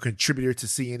a contributor to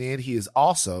CNN. He is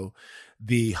also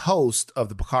the host of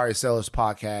the Bakari Sellers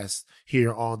podcast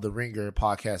here on the Ringer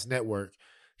Podcast Network.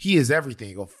 He is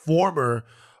everything, a former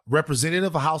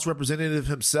representative, a House representative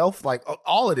himself, like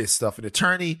all of this stuff, an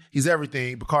attorney. He's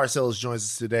everything. Bakari Sellers joins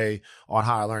us today on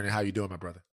Higher Learning. How you doing, my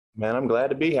brother? Man, I'm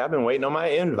glad to be here. I've been waiting on my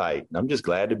invite. I'm just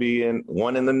glad to be in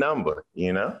the number,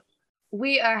 you know?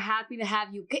 We are happy to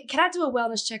have you. Can I do a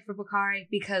wellness check for Bakari?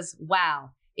 Because,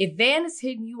 wow, if Van is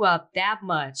hitting you up that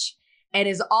much and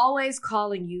is always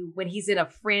calling you when he's in a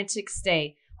frantic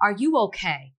state, are you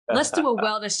okay? Let's do a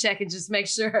wellness check and just make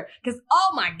sure. Because,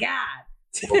 oh, my God,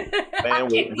 Well, I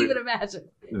can't even imagine.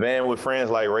 Van, with friends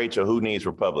like Rachel, who needs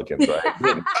Republicans,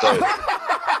 right?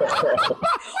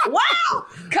 Wow,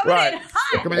 coming Right. in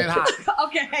hot. Coming in hot.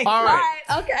 Okay, All right.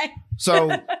 okay. So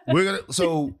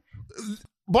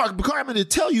Bakari, I'm going to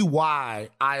tell you why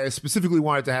I specifically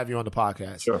wanted to have you on the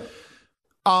podcast. Sure.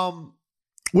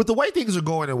 With the way things are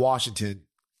going in Washington,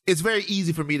 it's very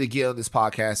easy for me to get on this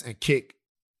podcast and kick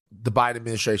the Biden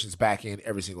administration's back in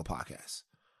every single podcast.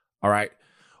 All right.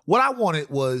 What I wanted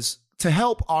was to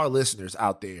help our listeners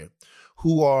out there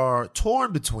who are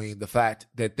torn between the fact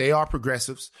that they are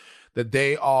progressives, that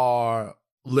they are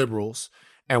liberals,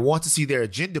 and want to see their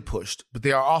agenda pushed, but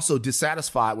they are also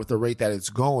dissatisfied with the rate that it's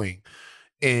going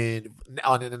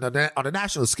on a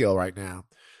national scale right now,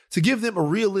 to give them a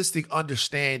realistic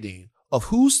understanding of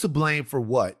who's to blame for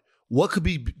what could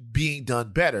be being done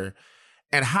better,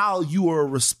 and how you are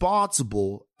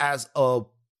responsible as a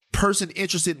person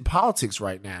interested in politics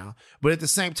right now, but at the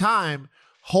same time,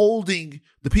 holding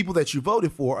the people that you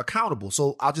voted for accountable.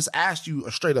 So I'll just ask you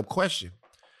a straight up question.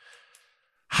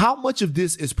 How much of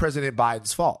this is President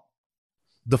Biden's fault?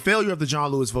 The failure of the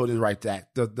John Lewis Voting Rights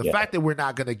Act, the fact that we're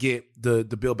not going to get the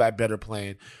Build Back Better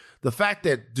plan, the fact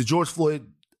that the George Floyd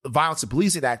Violence and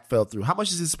Policing Act fell through. How much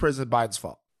is this President Biden's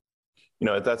fault? You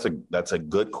know, that's a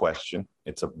good question.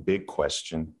 It's a big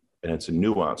question, and it's a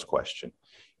nuanced question.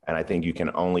 And I think you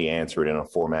can only answer it in a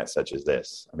format such as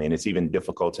this. I mean, it's even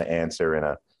difficult to answer in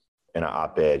an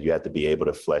op-ed. You have to be able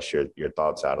to flesh your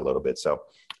thoughts out a little bit. So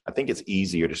I think it's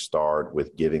easier to start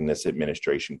with giving this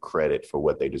administration credit for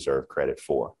what they deserve credit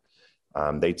for.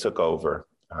 They took over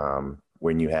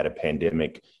when you had a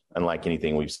pandemic unlike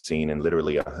anything we've seen in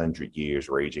literally 100 years,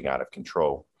 raging out of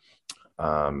control.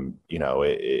 You know,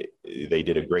 they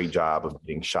did a great job of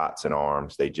getting shots in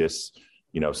arms. They just,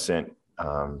 sent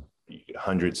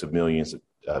hundreds of millions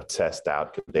of tests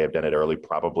out. Could they have done it early?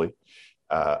 Probably.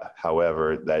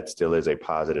 However, that still is a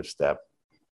positive step.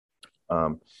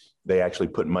 They actually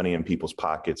put money in people's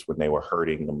pockets when they were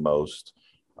hurting the most.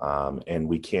 And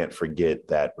we can't forget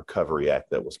that Recovery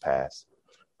Act that was passed.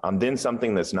 Then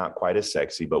something that's not quite as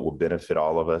sexy, but will benefit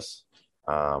all of us,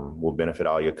 will benefit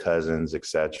all your cousins, et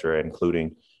cetera,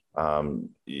 including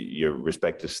your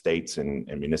respective states and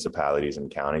municipalities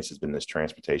and counties, has been this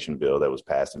transportation bill that was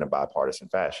passed in a bipartisan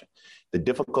fashion. The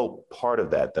difficult part of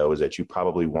that, though, is that you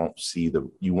probably won't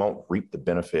reap the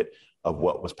benefit of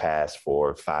what was passed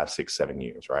for 5, 6, 7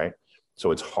 years, right?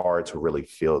 So it's hard to really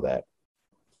feel that.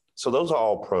 So those are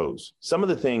all pros. Some of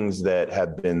the things that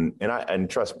have been, and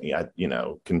trust me,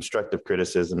 constructive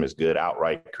criticism is good.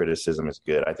 Outright criticism is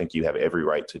good. I think you have every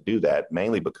right to do that,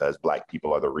 mainly because Black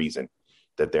people are the reason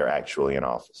that they're actually in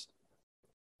office.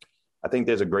 I think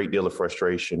there's a great deal of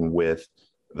frustration with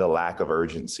the lack of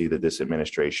urgency that this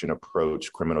administration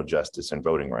approached criminal justice and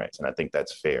voting rights. And I think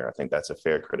that's fair. I think that's a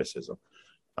fair criticism.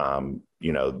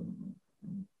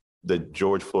 The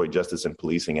George Floyd Justice and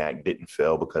Policing Act didn't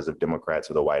fail because of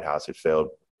Democrats or the White House. It failed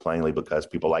plainly because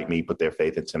people like me put their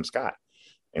faith in Tim Scott.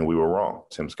 And we were wrong.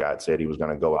 Tim Scott said he was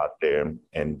going to go out there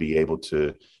and be able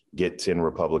to get 10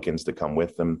 Republicans to come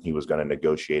with them. He was going to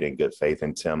negotiate in good faith.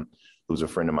 And Tim, who's a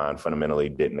friend of mine, fundamentally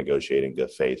didn't negotiate in good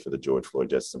faith for the George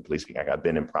Floyd Justice and Policing Act. I've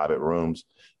been in private rooms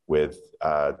with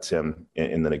Tim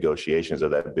in the negotiations of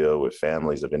that bill with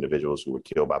families of individuals who were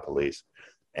killed by police.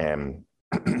 And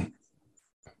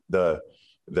the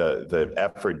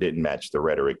effort didn't match the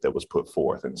rhetoric that was put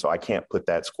forth. And so I can't put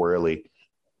that squarely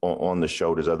on the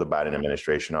shoulders of the Biden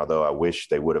administration, although I wish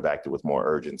they would have acted with more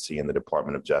urgency in the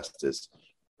Department of Justice.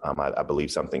 I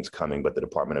believe something's coming, but the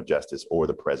Department of Justice or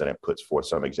the president puts forth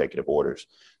some executive orders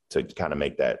to kind of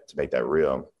make that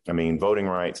real. I mean, voting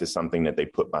rights is something that they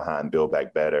put behind Build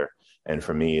Back Better. And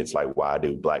for me, it's like, why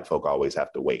do Black folk always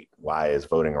have to wait? Why is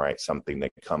voting rights something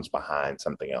that comes behind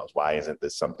something else? Why isn't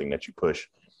this something that you push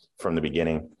from the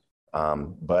beginning?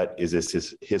 But is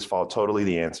this his fault totally?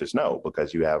 The answer is no,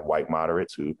 because you have white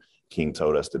moderates who King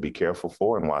told us to be careful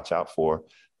for and watch out for,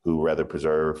 who rather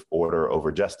preserve order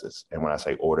over justice. And when I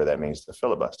say order, that means the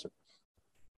filibuster.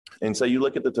 And so you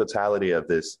look at the totality of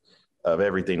this, of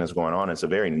everything that's going on, it's a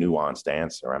very nuanced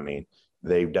answer. I mean,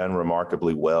 they've done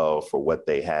remarkably well for what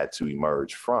they had to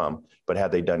emerge from, but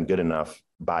have they done good enough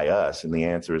by us? And the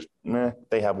answer is,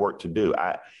 they have work to do.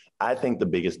 I think the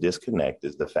biggest disconnect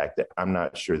is the fact that I'm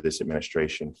not sure this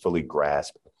administration fully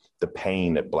grasped the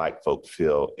pain that Black folk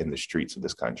feel in the streets of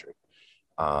this country.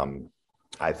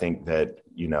 I think that,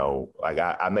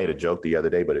 I made a joke the other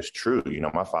day, but it's true.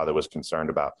 My father was concerned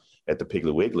about, at the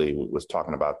Piggly Wiggly, was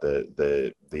talking about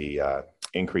the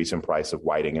increase in price of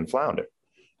whiting and flounder.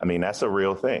 I mean, that's a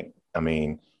real thing. I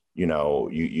mean,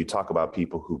 You talk about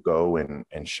people who go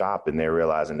and shop and they're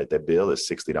realizing that their bill is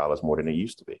 $60 more than it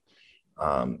used to be.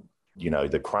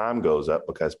 The crime goes up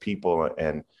because people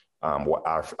and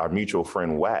our mutual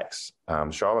friend Wax,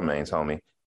 Charlemagne told me,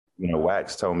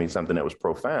 Wax told me something that was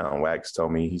profound. Wax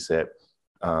told me, he said,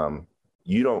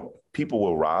 people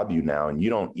will rob you now and you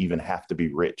don't even have to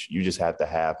be rich. You just have to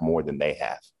have more than they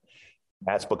have.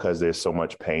 That's because there's so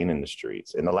much pain in the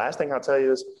streets. And the last thing I'll tell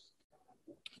you is,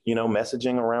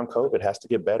 messaging around COVID has to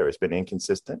get better. It's been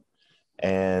inconsistent.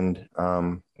 And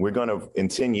in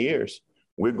 10 years,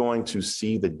 we're going to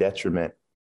see the detriment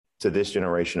to this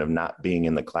generation of not being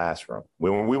in the classroom. We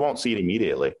won't see it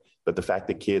immediately, but the fact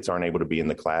that kids aren't able to be in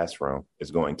the classroom is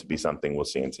going to be something we'll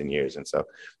see in 10 years. And so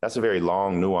that's a very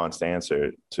long, nuanced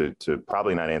answer to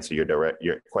probably not answer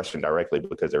your question directly,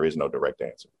 because there is no direct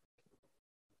answer.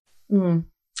 Mm.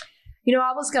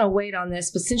 I was going to wait on this,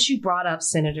 but since you brought up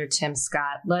Senator Tim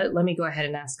Scott, let me go ahead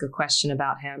and ask a question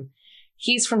about him.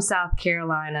 He's from South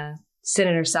Carolina,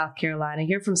 Senator South Carolina.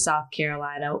 You're from South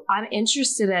Carolina. I'm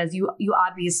interested, as you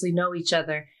obviously know each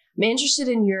other. I'm interested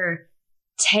in your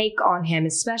take on him,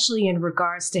 especially in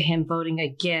regards to him voting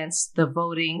against the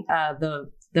Voting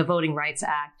Rights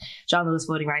Act, John Lewis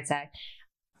Voting Rights Act.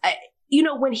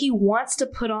 When he wants to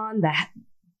put on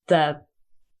the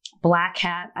black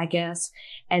hat, I guess,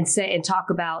 and talk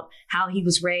about how he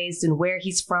was raised and where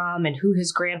he's from and who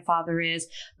his grandfather is,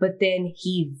 but then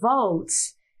he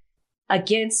votes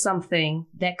against something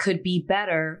that could be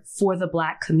better for the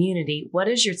Black community. What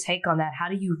is your take on that? How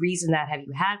do you reason that? Have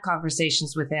you had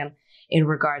conversations with him in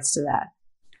regards to that?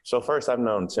 So first, I've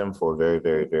known Tim for a very,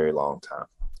 very, very long time.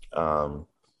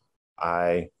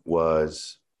 I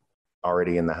was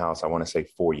already in the House, I want to say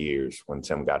 4 years when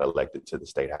Tim got elected to the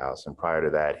State House. And prior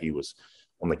to that, he was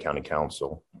on the county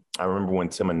council. I remember when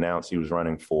Tim announced he was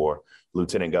running for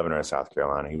lieutenant governor of South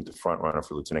Carolina. He was the front runner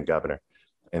for lieutenant governor.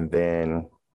 And then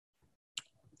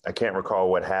I can't recall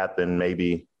what happened.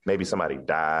 Maybe somebody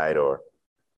died or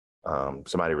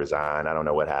somebody resigned. I don't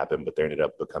know what happened, but there ended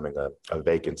up becoming a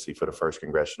vacancy for the 1st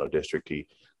Congressional District. He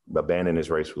abandoned his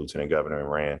race for lieutenant governor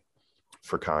and ran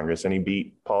for Congress, and he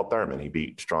beat Paul Thurmond. He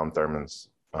beat Strom Thurmond's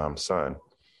son.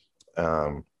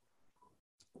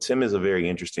 Tim is a very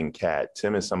interesting cat.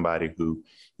 Tim is somebody who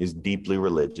is deeply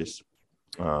religious.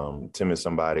 Tim is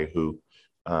somebody who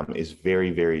is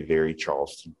very, very, very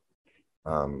Charleston.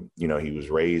 He was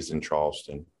raised in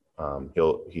Charleston.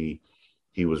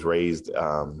 He was raised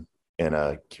in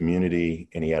a community,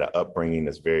 and he had an upbringing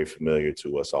that's very familiar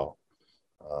to us all.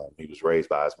 He was raised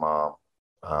by his mom.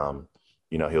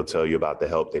 He'll tell you about the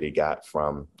help that he got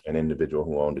from an individual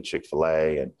who owned a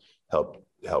Chick-fil-A and helped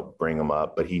bring him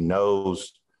up. But he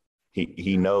knows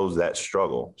that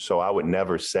struggle. So I would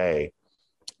never say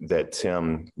that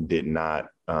Tim did not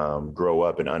grow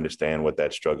up and understand what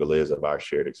that struggle is of our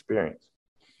shared experience.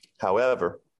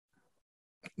 However,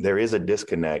 there is a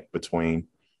disconnect between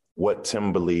what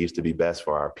Tim believes to be best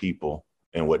for our people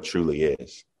and what truly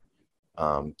is.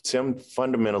 Tim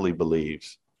fundamentally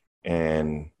believes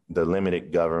in the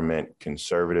limited government,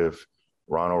 conservative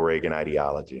Ronald Reagan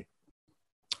ideology.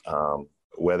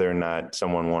 Whether or not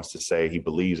someone wants to say he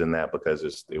believes in that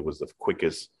because it was the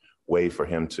quickest way for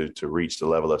him to reach the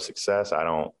level of success, I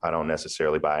don't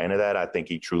necessarily buy into that. I think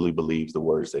he truly believes the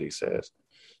words that he says.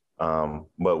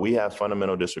 But we have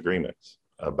fundamental disagreements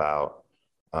about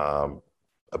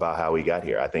how he got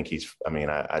here. I think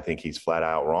he's flat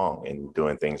out wrong in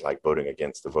doing things like voting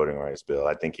against the voting rights bill.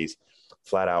 I think he's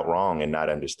flat out wrong in not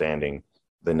understanding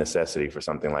the necessity for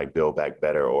something like Build Back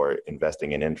Better or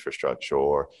investing in infrastructure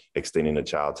or extending the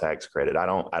child tax credit.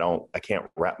 I can't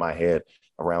wrap my head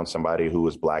around somebody who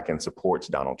is Black and supports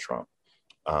Donald Trump.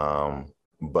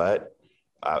 But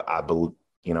I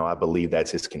believe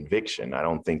that's his conviction. I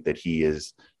don't think that he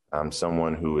is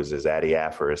someone who is as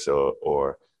adiaphorous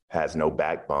or has no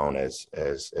backbone as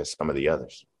some of the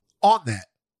others. On that,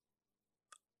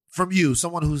 from you,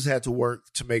 someone who's had to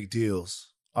work to make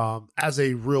deals, as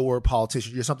a real world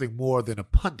politician, you're something more than a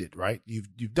pundit, right?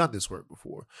 You've done this work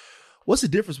before. What's the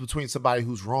difference between somebody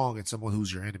who's wrong and someone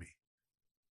who's your enemy?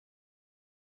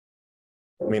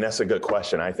 I mean, that's a good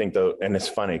question. I think though, and it's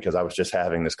funny because I was just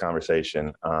having this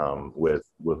conversation with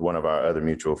one of our other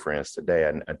mutual friends today.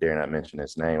 I dare not mention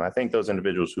his name. I think those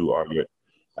individuals who are your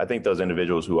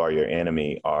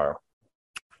enemy are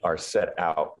set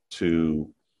out to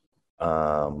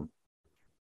are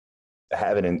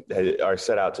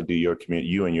set out to do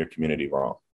you and your community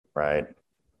wrong, right?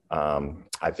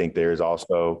 I think there's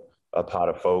also a pot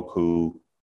of folk who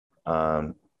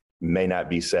may not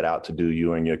be set out to do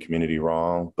you and your community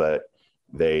wrong, but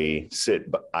they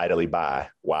sit idly by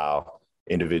while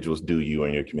individuals do you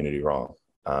and your community wrong.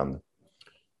 For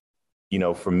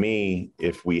me,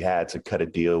 if we had to cut a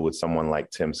deal with someone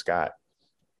like Tim Scott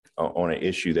on an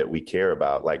issue that we care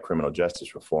about, like criminal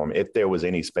justice reform, if there was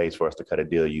any space for us to cut a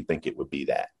deal, you think it would be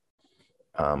that.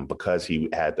 Because he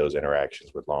had those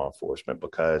interactions with law enforcement,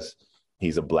 because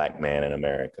he's a Black man in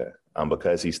America,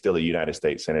 because he's still a United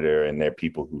States senator, and there are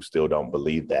people who still don't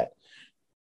believe that.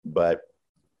 But,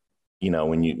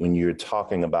 when you're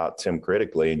talking about Tim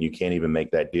critically and you can't even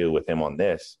make that deal with him on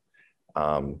this,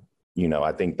 I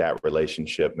think that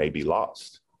relationship may be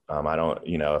lost. I don't,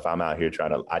 if I'm out here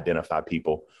trying to identify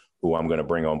people who I'm going to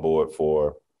bring on board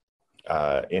for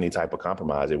any type of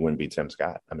compromise, it wouldn't be Tim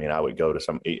Scott. I mean, I would go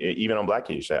to even on Black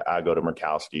issues, I go to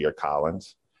Murkowski or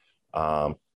Collins.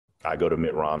 I go to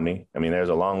Mitt Romney. I mean, there's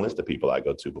a long list of people I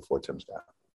go to before Tim Scott.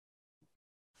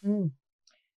 Do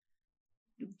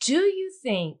you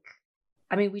think,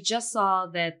 we just saw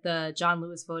that the John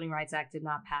Lewis Voting Rights Act did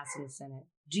not pass in the Senate.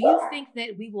 Do you think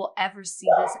that we will ever see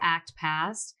this act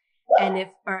passed? And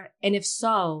if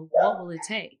so, what will it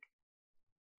take?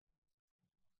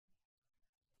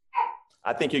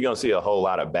 I think you're going to see a whole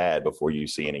lot of bad before you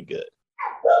see any good.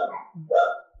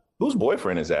 Whose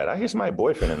boyfriend is that? I hear somebody's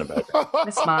boyfriend in the background.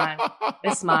 It's mine.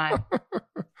 It's mine.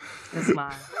 That's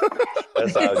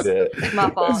all good. It's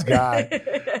my fault.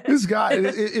 This guy,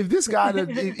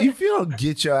 if you don't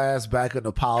get your ass back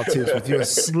into politics with your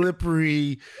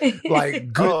slippery,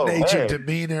 good-natured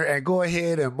demeanor and go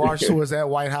ahead and march towards that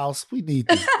White House, we need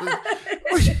this.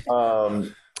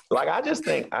 I just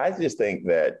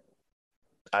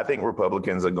think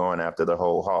Republicans are going after the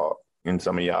whole hog. And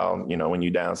some of y'all, when you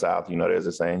down south, there's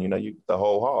a saying, the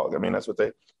whole hog. I mean, that's what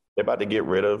they're about to get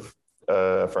rid of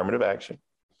affirmative action.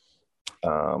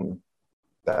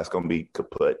 That's going to be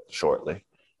kaput shortly.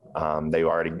 They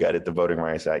already gutted the Voting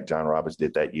Rights Act. John Roberts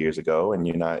did that years ago, and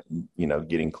you're not,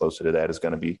 getting closer to that is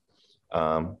going to be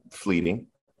fleeting.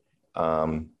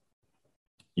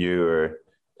 You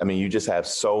just have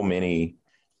so many.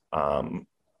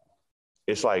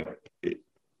 It's like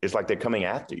they're coming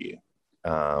after you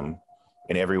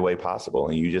in every way possible,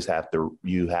 and you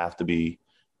have to be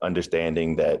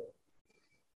understanding that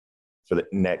for the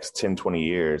next 10, 20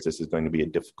 years, this is going to be a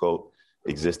difficult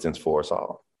existence for us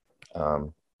all.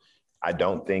 I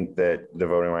don't think that the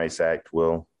Voting Rights Act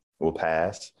will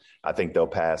pass. I think they'll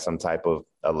pass some type of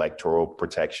Electoral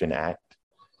Protection Act.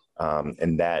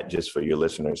 And that, just for your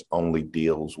listeners, only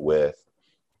deals with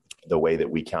the way that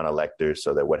we count electors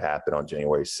so that what happened on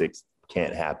January 6th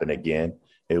can't happen again.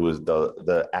 It was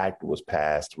the act was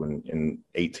passed in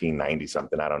 1890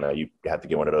 something. I don't know. You have to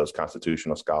get one of those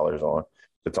constitutional scholars on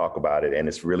to talk about it. And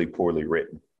it's really poorly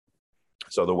written.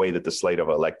 So the way that the slate of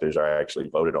electors are actually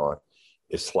voted on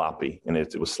is sloppy, and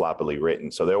it was sloppily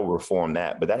written. So they'll reform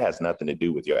that, but that has nothing to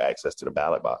do with your access to the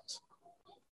ballot box.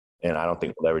 And I don't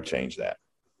think we'll ever change that.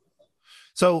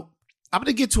 So I'm going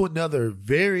to get to another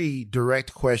very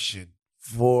direct question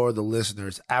for the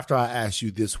listeners after I ask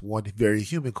you this one very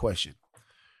human question.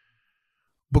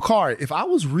 Bakari, if I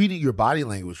was reading your body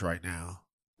language right now,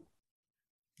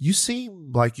 you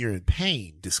seem like you're in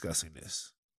pain discussing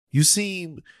this. You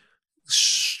seem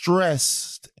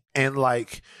stressed and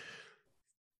like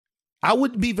I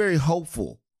wouldn't be very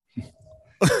hopeful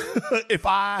if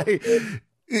I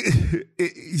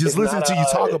just listen to you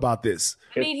talk about this.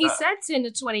 He said 10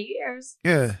 to 20 years.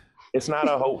 Yeah. It's not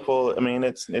a hopeful,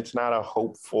 it's not a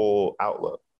hopeful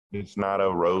outlook. It's not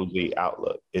a rosy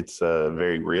outlook. It's a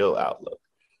very real outlook.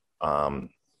 I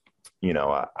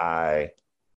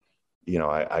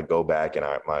go back and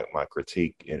my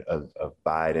critique of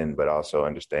Biden, but also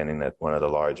understanding that one of the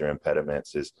larger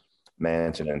impediments is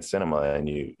Manchin and Sinema. And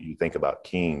you think about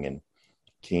King, and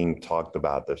King talked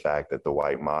about the fact that the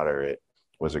white moderate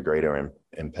was a greater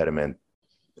impediment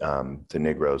to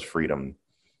Negroes' freedom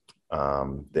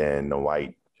than the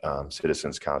white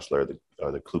citizens counselor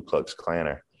or the Ku Klux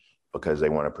Klanner, because they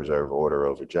want to preserve order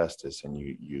over justice. And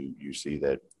you see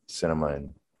that Sinema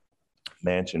and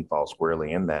Manchin fall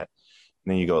squarely in that.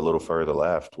 And then you go a little further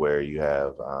left where you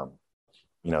have,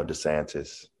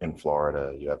 DeSantis in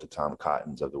Florida, you have the Tom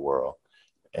Cottons of the world,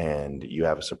 and you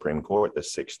have a Supreme Court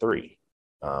that's 6-3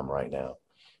 right now.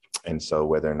 And so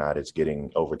whether or not it's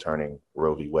overturning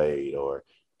Roe v. Wade or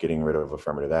getting rid of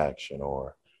affirmative action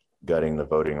or gutting the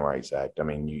Voting Rights Act,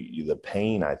 the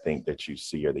pain I think that you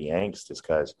see, or the angst, is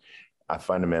because I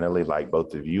fundamentally, like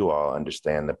both of you all,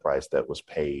 understand the price that was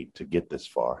paid to get this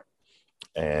far.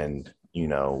 And,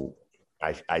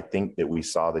 I think that we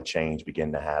saw the change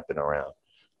begin to happen around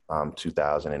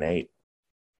 2008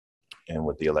 and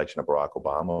with the election of Barack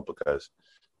Obama, because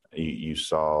you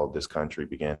saw this country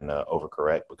begin to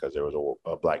overcorrect because there was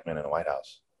a black man in the White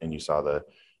House, and you saw the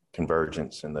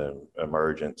convergence and the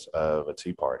emergence of a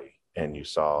Tea Party, and you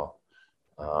saw,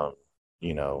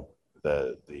 you know,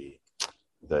 the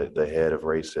head of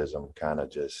racism kind of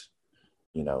just,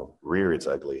 you know, rear its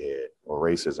ugly head, or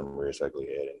racism rear its ugly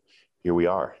head, and here we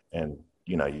are. And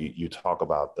you know, you talk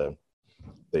about the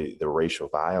racial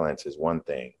violence is one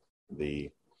thing,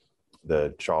 the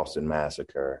Charleston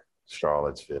massacre,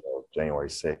 Charlottesville, January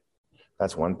 6th,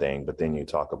 that's one thing. But then you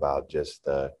talk about just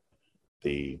the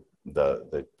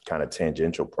kind of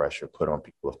tangential pressure put on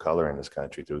people of color in this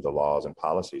country through the laws and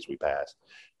policies we pass.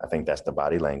 I think that's the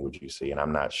body language you see. And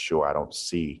I'm not sure, I don't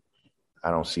see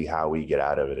how we get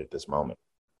out of it at this moment.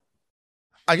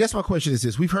 I guess my question is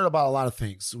this. We've heard about a lot of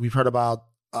things. We've heard about,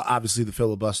 obviously, the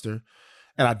filibuster.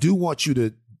 And I do want you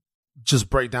to just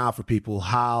break down for people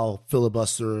how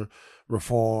filibuster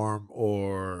reform,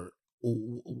 or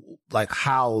like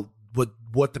how,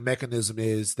 what the mechanism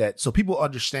is, that so people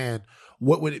understand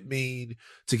what would it mean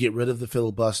to get rid of the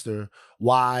filibuster,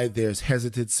 why there's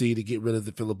hesitancy to get rid of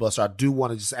the filibuster. I do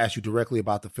want to just ask you directly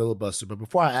about the filibuster. But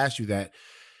before I ask you that,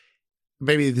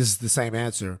 maybe this is the same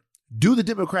answer. Do the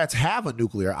Democrats have a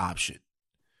nuclear option?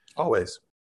 Always.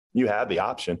 You have the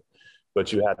option,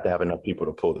 but you have to have enough people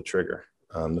to pull the trigger.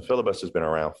 The filibuster has been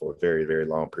around for a very, very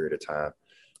long period of time,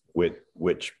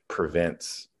 which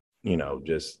prevents, you know,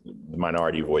 just the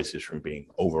minority voices from being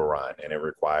overrun. And it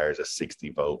requires a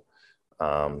 60 vote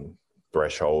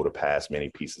threshold to pass many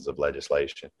pieces of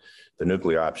legislation. The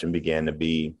nuclear option began to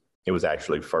be, it was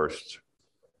actually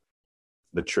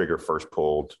the trigger first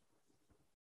pulled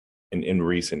in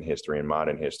recent history, in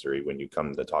modern history, when you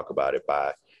come to talk about it,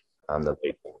 by the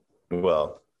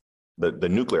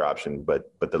nuclear option, but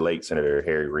the late Senator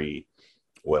Harry Reid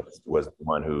was the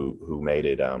one who made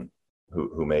it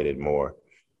who made it more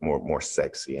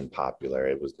sexy and popular.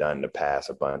 It was done to pass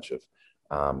a bunch of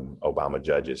Obama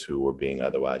judges who were being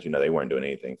otherwise, you know, they weren't doing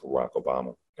anything for Barack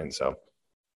Obama, and so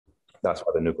that's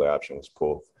why the nuclear option was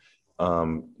pulled.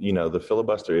 You know, the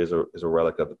filibuster is a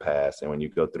relic of the past. And when you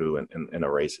go through and a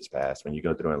racist past, when you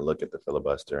go through and look at the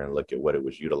filibuster and look at what it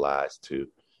was utilized to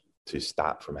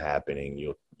stop from happening,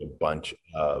 you'll see a bunch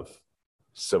of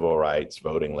civil rights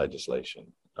voting legislation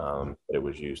that it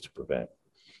was used to prevent.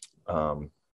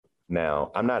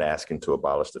 Now, I'm not asking to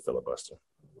abolish the filibuster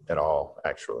at all,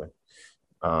 actually.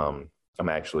 I'm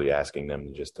actually asking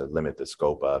them just to limit the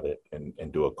scope of it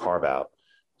and do a carve out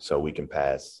so we can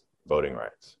pass voting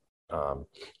rights.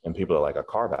 And people are like, a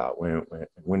carve out?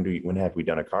 When have we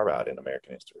done a carve out in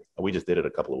American history? We just did it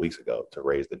a couple of weeks ago to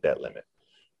raise the debt limit.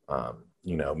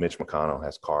 You know, Mitch McConnell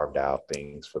has carved out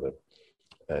things for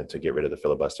to get rid of the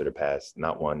filibuster to pass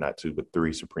not one, not two, but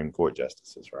 3 Supreme Court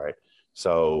justices, right?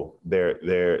 So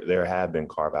there have been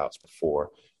carve outs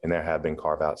before, and there have been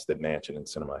carve outs that Manchin and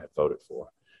Sinema have voted for.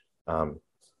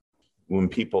 When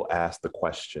people ask the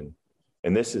question,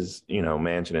 and this is, you know,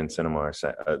 Manchin and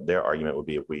Sinema their argument would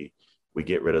be, if we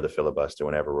get rid of the filibuster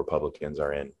whenever Republicans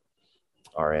are in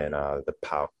the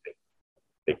power,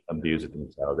 they abuse it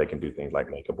themselves. They can do things like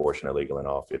make abortion illegal in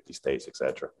all 50 states, et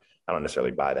cetera. I don't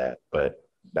necessarily buy that, but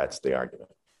that's the argument.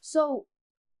 So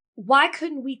why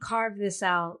couldn't we carve this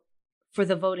out for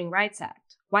the Voting Rights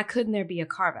Act? Why couldn't there be a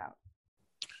carve out?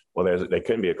 Well, there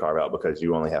couldn't be a carve out because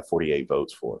you only have 48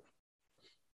 votes for it.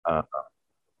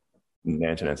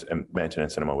 Manchin and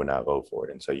Sinema would not vote for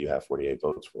it, and so you have 48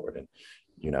 votes for it. And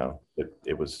you know,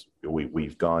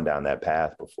 we've gone down that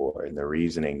path before, and the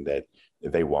reasoning that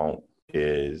they won't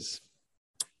is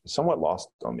somewhat lost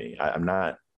on me.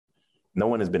 No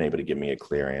one has been able to give me a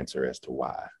clear answer as to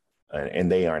why,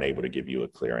 and they aren't able to give you a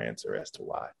clear answer as to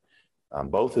why.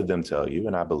 Both of them tell you,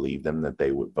 and I believe them, that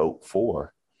they would vote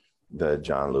for the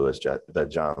John Lewis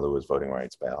voting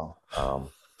rights bill.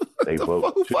 They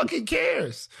vote. Who fucking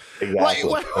cares?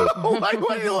 Exactly.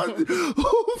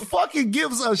 Who fucking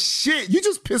gives a shit? You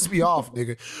just pissed me off,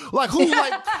 nigga.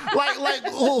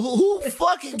 Who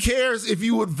fucking cares if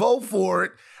you would vote for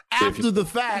it after the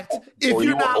fact if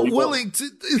you're not willing to?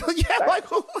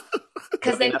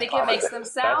 Because they think it makes them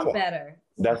sound better.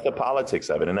 That's the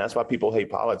politics of it, and that's why people hate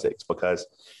politics, because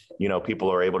you know,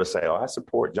 people are able to say, "Oh, I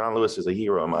support John Lewis is a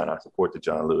hero of mine. I support the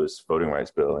John Lewis voting rights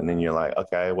bill," and then you're like,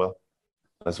 "Okay, well,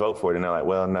 let's vote for it." And they're like,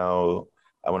 "Well, no,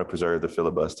 I want to preserve the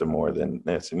filibuster more than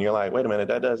this." And you're like, "Wait a minute,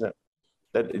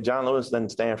 that John Lewis doesn't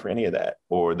stand for any of that,"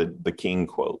 or the King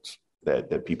quotes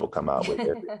that people come out with.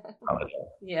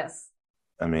 Yes.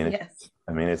 I mean,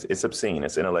 it's obscene.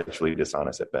 It's intellectually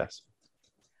dishonest at best.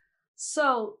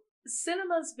 So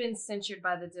Sinema's been censured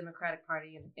by the Democratic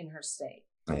Party in her state.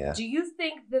 Yeah. Do you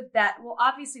think that well,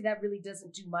 obviously that really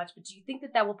doesn't do much, but do you think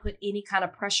that will put any kind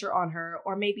of pressure on her,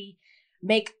 or maybe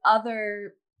make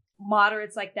other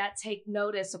moderates like that take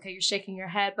notice? Okay, you're shaking your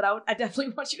head, but I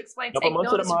definitely want you to explain. No, Take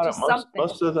notice or just something.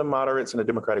 Most of the moderates in the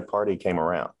Democratic Party came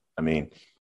around. I mean,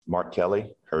 Mark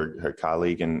Kelly, her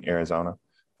colleague in Arizona,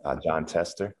 John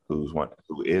Tester, who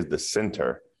is the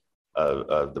center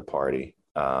of the party,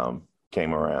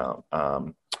 came around.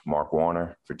 Mark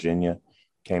Warner, Virginia,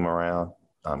 came around.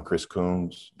 Chris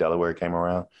Coons, Delaware, came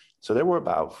around. So there were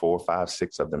about 4, 5,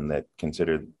 6 of them that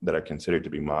are considered to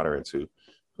be moderates who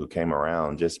came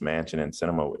around. Just Manchin and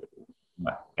Sinema.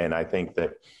 And I think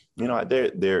that, you know,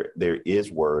 there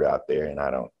is word out there, and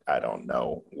I don't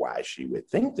know why she would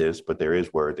think this, but there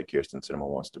is word that Kyrsten Sinema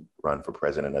wants to run for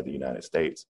president of the United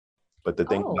States. But the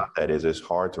thing about that is, it's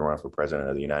hard to run for president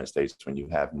of the United States when you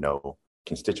have no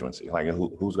constituency. Like,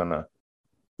 who's gonna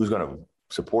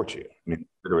support you? I mean,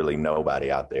 literally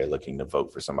nobody out there looking to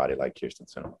vote for somebody like Kyrsten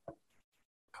Sinema.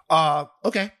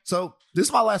 Okay, so this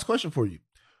is my last question for you.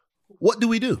 What do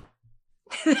we do?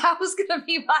 That was going to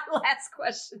be my last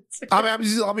question too. I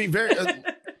mean, very.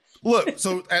 Look,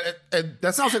 so and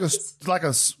that sounds like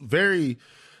a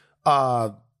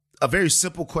very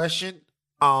simple question.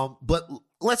 But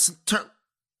let's turn.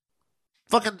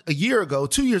 Fucking a year ago,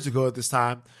 2 years ago at this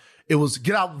time, it was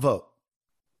get out and vote.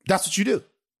 That's what you do.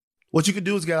 What you can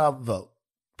do is get out and vote.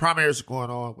 Primaries are going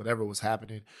on, whatever was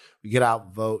happening. We get out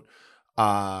and vote.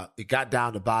 It got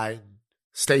down to Biden.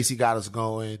 Stacey got us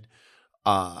going.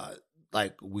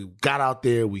 Like, we got out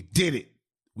there. We did it.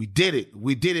 We did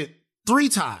it 3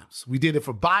 times. We did it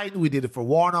for Biden. We did it for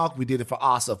Warnock. We did it for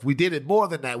Ossoff. We did it more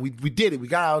than that. We did it. We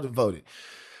got out and voted.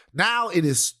 Now it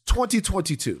is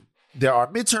 2022. There are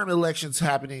midterm elections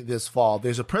happening this fall.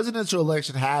 There's a presidential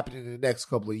election happening in the next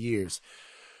couple of years.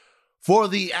 For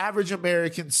the average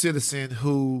American citizen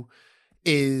who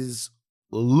is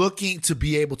looking to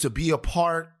be able to be a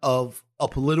part of a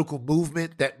political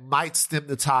movement that might stem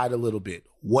the tide a little bit,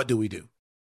 what do we do?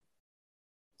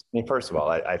 I mean, first of all,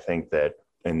 I think that,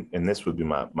 and this would be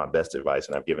my best advice,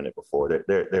 and I've given it before,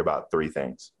 there are about 3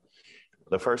 things.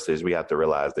 The first is we have to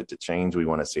realize that the change we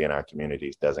want to see in our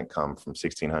communities doesn't come from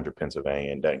 1600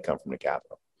 Pennsylvania and doesn't come from the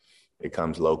Capitol. It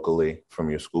comes locally from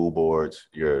your school boards,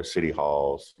 your city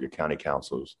halls, your county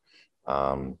councils,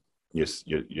 your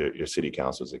city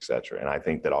councils, et cetera. And I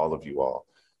think that all of you all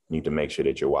need to make sure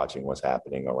that you're watching what's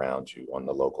happening around you on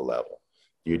the local level.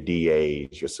 Your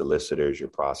DAs, your solicitors, your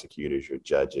prosecutors, your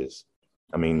judges.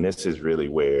 I mean, this is really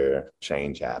where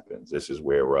change happens. This is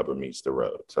where rubber meets the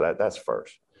road. So that's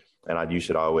first. And you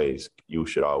should always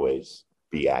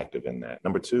be active in that.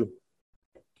 Number 2,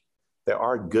 there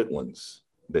are good ones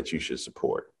that you should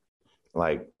support.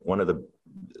 Like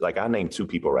I named 2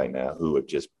 people right now who have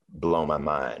just blown my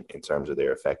mind in terms of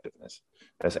their effectiveness.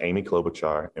 That's Amy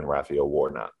Klobuchar and Raphael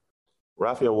Warnock.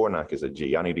 Raphael Warnock is a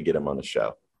G. I need to get him on the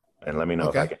show. And let me know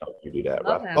if I can help you do that.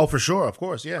 Oh, for sure. Of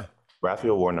course. Yeah.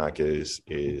 Raphael Warnock has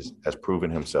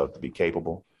proven himself to be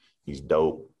capable. He's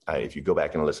dope. If you go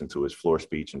back and listen to his floor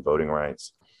speech and voting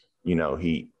rights, you know,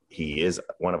 he is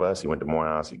one of us. He went to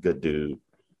Morehouse. He's a good dude.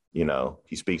 You know,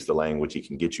 he speaks the language. He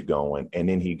can get you going. And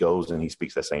then he goes and he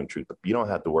speaks that same truth. But you don't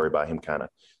have to worry about him kind of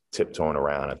tiptoeing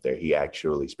around up there. He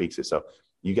actually speaks it. So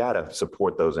you got to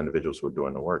support those individuals who are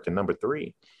doing the work. And number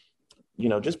 3, you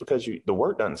know, just because the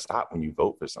work doesn't stop when you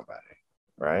vote for somebody,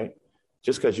 right?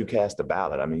 Just because you cast a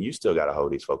ballot, I mean, you still got to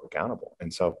hold these folk accountable.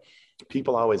 And so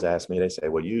people always ask me, they say,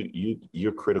 well,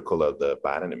 you're critical of the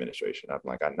Biden administration. I'm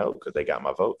like, I know, because they got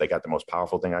my vote. They got the most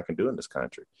powerful thing I can do in this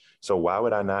country. So why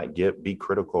would I not be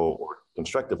critical or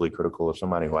constructively critical of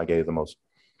somebody who I gave the most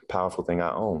powerful thing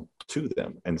I own to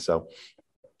them? And so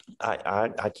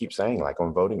I keep saying, like,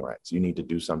 on voting rights, you need to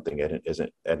do something at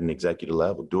an executive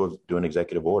level. Do an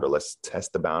executive order. Let's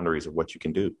test the boundaries of what you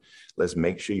can do. Let's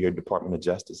make sure your Department of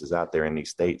Justice is out there in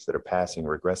these states that are passing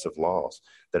regressive laws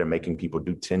that are making people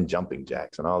do 10 jumping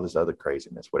jacks and all this other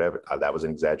craziness. Whatever. That was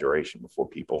an exaggeration before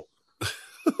people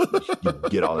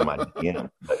get all in my DM.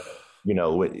 But, you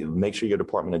know, make sure your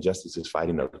Department of Justice is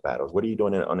fighting those battles. What are you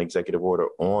doing on executive order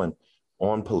on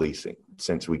policing,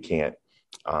 since we can't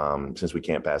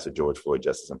pass the George Floyd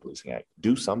Justice and Policing Act?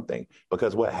 Do something,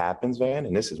 because what happens, Van,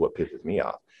 and this is what pisses me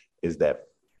off, is that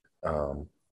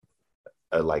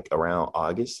like around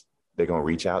August, they're going to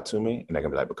reach out to me and they're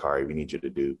going to be like, Bakari, we need you to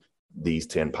do these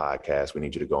 10 podcasts. We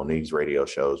need you to go on these radio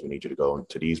shows. We need you to go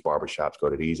to these barbershops, go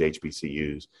to these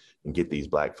HBCUs and get these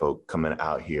Black folk coming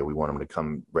out here. We want them to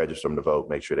come register them to vote,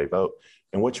 make sure they vote.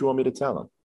 And what you want me to tell them?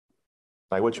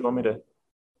 Like, what you want me to?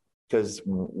 Because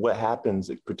what happens,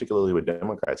 particularly with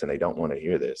Democrats, and they don't want to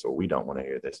hear this, or we don't want to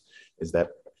hear this, is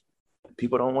that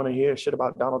people don't want to hear shit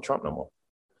about Donald Trump no more.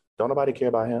 Don't nobody care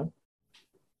about him.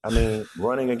 I mean,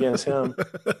 running against him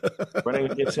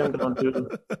don't do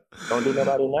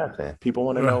nobody nothing. People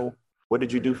want to know, what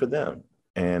did you do for them?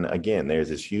 And again, there's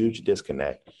this huge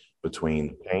disconnect between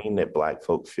the pain that Black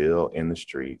folk feel in the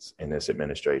streets in this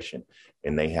administration,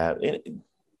 and they've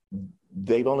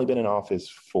only been in office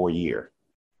for a year,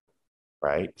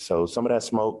 right? So some of that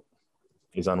smoke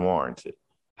is unwarranted.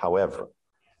 However,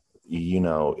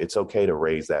 it's okay to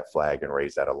raise that flag and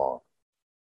raise that alarm.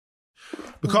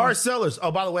 Bakari Sellers.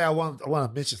 Oh, by the way, I want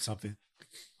to mention something.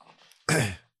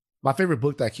 My favorite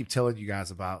book that I keep telling you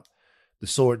guys about, The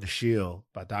Sword and the Shield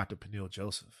by Dr. Peniel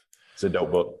Joseph. It's a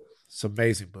dope book. It's an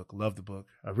amazing book. Love the book.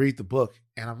 I read the book,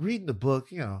 and I'm reading the book.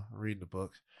 I'm reading the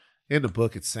book. In the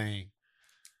book, it's saying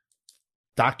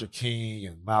Dr. King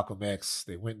and Malcolm X,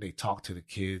 they went and they talked to the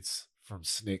kids from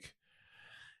SNCC,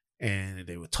 and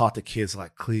they would talk to kids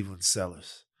like Cleveland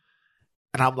Sellers.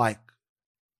 And I'm like,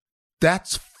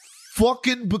 that's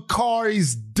fucking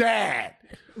Bakari's dad.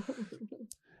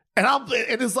 And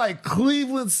it's like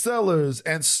Cleveland Sellers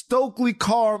and Stokely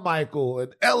Carmichael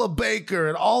and Ella Baker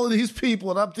and all of these people.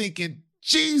 And I'm thinking,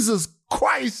 Jesus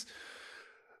Christ,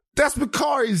 that's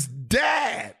Bakari's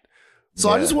dad. So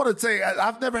I just want to say,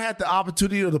 I've never had the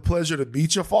opportunity or the pleasure to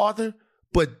meet your father,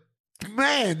 but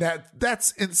man,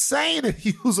 that's insane that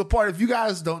he was a part. If you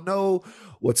guys don't know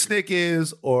what SNCC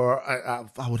is, or I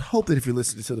would hope that if you're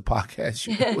listening to the podcast,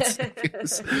 you know what SNCC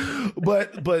is.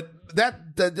 But that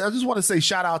I just want to say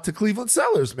shout out to Cleveland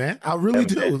Sellers, man. I really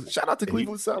do. Shout out to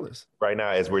Cleveland Sellers. Right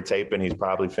now, as we're taping, he's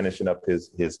probably finishing up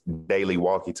his daily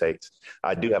walk he takes.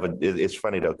 I do have it's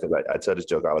funny though, because I tell this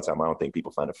joke all the time. I don't think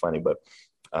people find it funny, but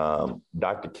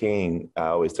Dr. King, I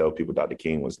always tell people Dr.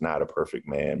 King was not a perfect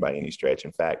man by any stretch.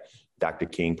 In fact, Dr.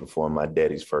 King performed my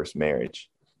daddy's first marriage,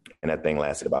 and that thing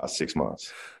lasted about 6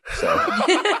 months. So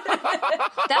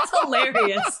that's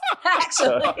hilarious,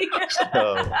 actually.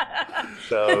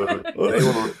 So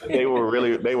they were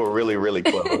really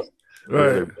close.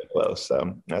 Really close.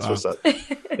 So that's what's up.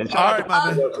 And all right,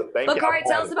 my man. Bakari,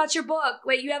 tell us about your book.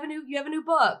 Wait, you have a new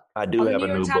book. I do have a new book.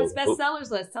 New York Times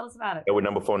bestsellers list. Tell us about it. Yeah, we're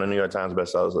number 4 on the New York Times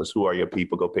bestsellers list. Who Are Your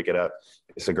People? Go pick it up.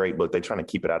 It's a great book. They're trying to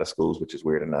keep it out of schools, which is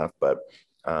weird enough, but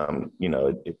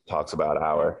it talks about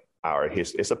our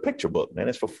history. It's a picture book, man.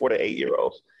 It's for 4 to 8 year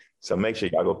olds. So make sure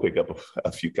y'all go pick up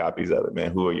a few copies of it,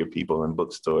 man. Who Are Your People? In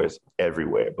bookstores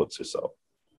everywhere. Books are sold.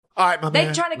 All right, my man.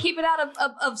 They trying to keep it out of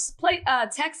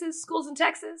Texas, schools in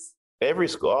Texas? Every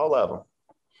school, all of them.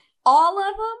 All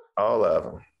of them? All of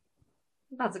them.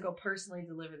 I'm about to go personally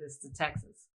deliver this to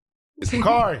Texas.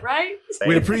 Bakari. Right?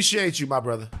 We appreciate you, my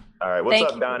brother. All right. What's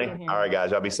up, Donnie? All right,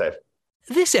 guys. Y'all be safe.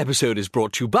 This episode is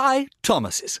brought to you by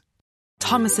Thomas's.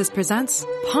 Thomas's presents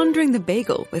Pondering the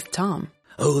Bagel with Tom.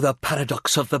 Oh, the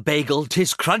paradox of the bagel.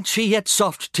 'Tis crunchy yet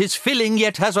soft, 'tis filling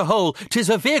yet has a hole. 'Tis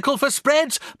a vehicle for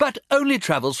spreads, but only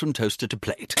travels from toaster to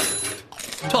plate.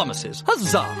 Thomas's,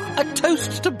 huzzah, a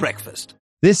toast to breakfast.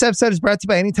 This episode is brought to you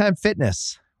by Anytime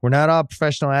Fitness. We're not all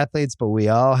professional athletes, but we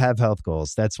all have health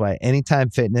goals. That's why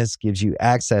Anytime Fitness gives you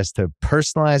access to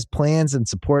personalized plans and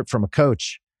support from a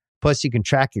coach. Plus, you can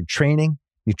track your training,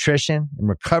 nutrition, and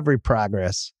recovery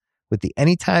progress with the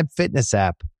Anytime Fitness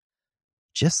app,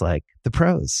 just like the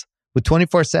pros. With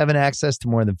 24/7 access to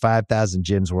more than 5,000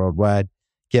 gyms worldwide,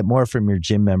 get more from your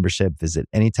gym membership. Visit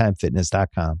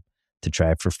anytimefitness.com to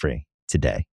try it for free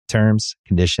today. Terms,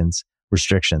 conditions,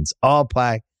 restrictions all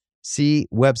apply. See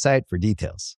website for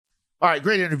details. All right,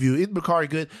 great interview. Isn't Bakari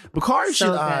good? Bakari should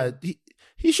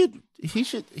he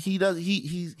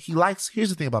likes. Here's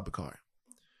the thing about Bakari.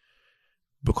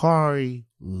 Bakari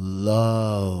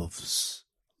loves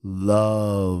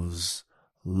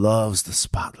the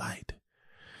spotlight.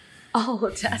 Oh,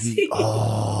 does he?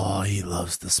 He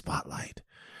loves the spotlight.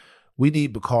 We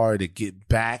need Bakari to get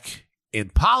back in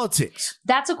politics.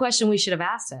 That's a question we should have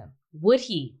asked him. Would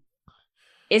he?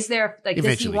 Is there,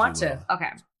 does he want to?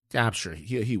 Okay. Yeah, I'm sure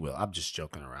he will. I'm just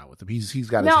joking around with him. He's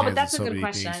got his No, hands but that's in so a good many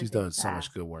question. things. He's done so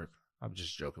much good work. I'm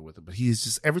just joking with him. But he's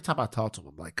just, every time I talk to him,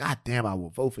 I'm like, God damn, I will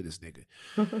vote for this nigga.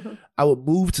 I would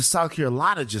move to South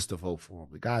Carolina just to vote for him.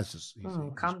 The guy's just...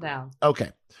 calm down.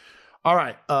 Okay. All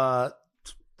right.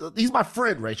 He's my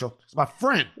friend, Rachel. He's my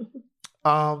friend.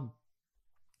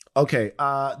 Okay.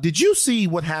 Did you see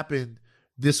what happened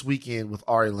this weekend with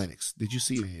Ari Lennox? Did you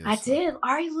see it? I did.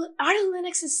 Ari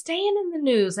Lennox is staying in the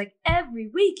news like every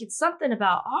week. It's something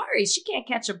about Ari. She can't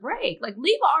catch a break. Like,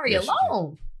 leave Ari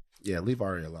alone. Yeah, leave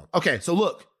Ari alone. Okay, so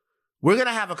look, we're going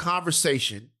to have a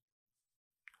conversation.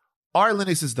 Ari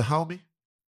Lennox is the homie.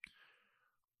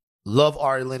 Love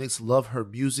Ari Lennox. Love her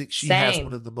music. She has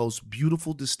one of the most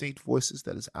beautiful, distinct voices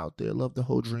that is out there. Love the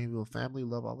whole Dreamville family.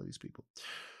 Love all of these people.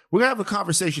 We're going to have a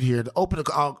conversation here, open and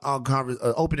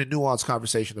nuanced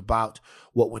conversation about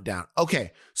what went down.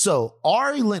 Okay, so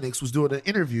Ari Lennox was doing an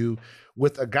interview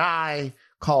with a guy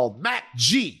called Mac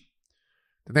G.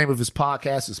 The name of his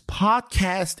podcast is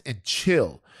Podcast and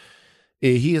Chill.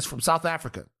 He is from South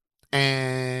Africa.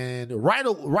 And right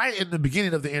in the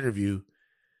beginning of the interview,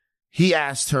 he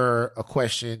asked her a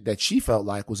question that she felt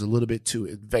like was a little bit too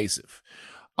invasive.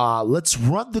 Let's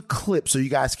run the clip so you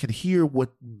guys can hear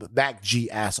what Mac G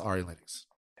asked Ari Lennox.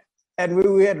 And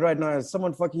we had right now, is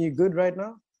someone fucking you good right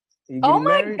now? Oh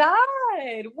my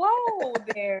God. Whoa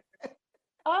there.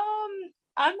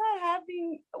 I'm not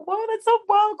having, whoa, that's a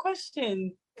wild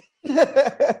question. Why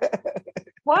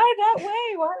that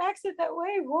way? Why ask it that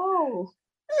way? Whoa.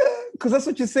 Because that's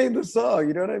what you say in the song,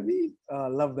 you know what I mean? I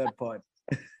love that part.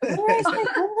 When did I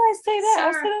say that?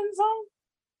 I said it in the song?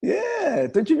 Yeah,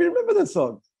 don't you remember that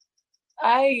song?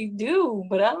 I do,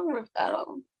 but I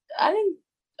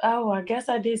guess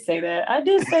I did say that. I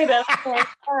did say that. Okay.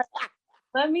 All right.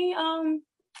 Let me,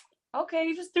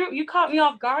 okay, you caught me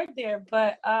off guard there,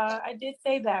 but I did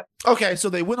say that. Okay, so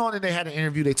they went on and they had an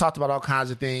interview. They talked about all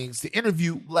kinds of things. The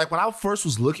interview, like when I first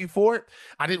was looking for it,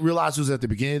 I didn't realize it was at the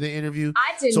beginning of the interview.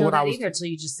 I didn't know that either until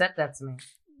you just said that to me.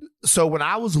 So when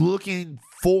I was looking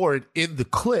for it in the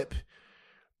clip,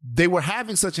 they were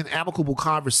having such an amicable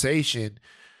conversation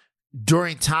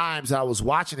during times I was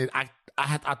watching it. I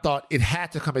thought it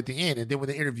had to come at the end. And then when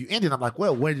the interview ended, I'm like,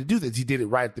 well, where did he do this? He did it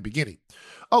right at the beginning.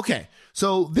 Okay,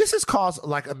 so this has caused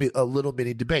like a little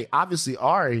mini debate. Obviously,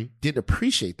 Ari didn't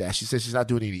appreciate that. She said she's not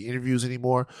doing any interviews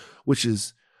anymore, which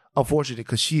is unfortunate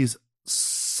because she is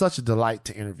such a delight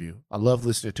to interview. I love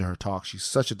listening to her talk. She's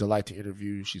such a delight to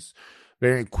interview. She's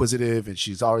very inquisitive and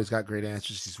she's always got great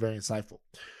answers. She's very insightful.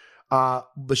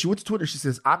 But she went to Twitter. She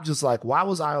says, I'm just like, why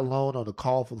was I alone on a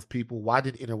call full of people? Why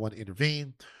didn't anyone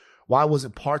intervene? Why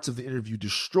wasn't parts of the interview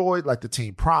destroyed like the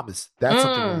team promised? That's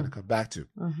something we're going to come back to.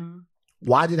 Mm-hmm.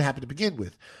 Why did it happen to begin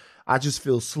with? I just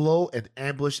feel slow and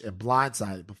ambushed and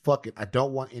blindsided. But fuck it. I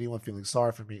don't want anyone feeling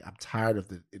sorry for me. I'm tired of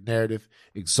the narrative.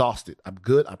 Exhausted. I'm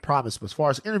good. I promise. But as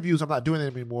far as interviews, I'm not doing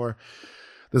it anymore.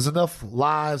 There's enough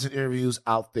lives and interviews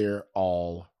out there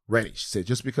already. She said,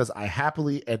 just because I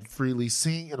happily and freely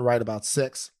sing and write about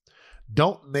sex,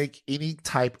 don't make any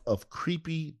type of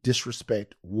creepy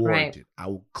disrespect warranted. Right.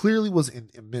 I clearly was in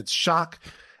immense shock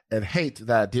and hate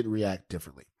that I didn't react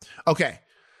differently. Okay,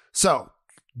 so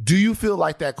do you feel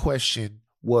like that question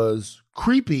was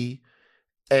creepy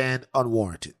and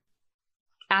unwarranted?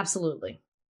 Absolutely.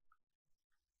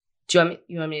 Do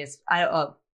you want me to? I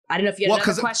don't know if you had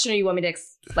another question or you want me to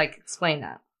explain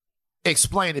that.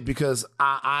 Explain it because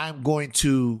I'm going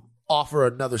to offer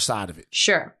another side of it.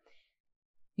 Sure.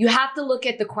 You have to look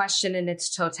at the question in its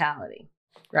totality,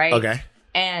 right? Okay.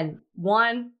 And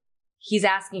one, he's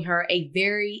asking her a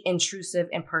very intrusive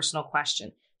and personal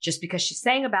question. Just because she's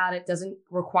saying about it doesn't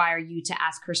require you to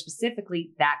ask her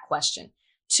specifically that question.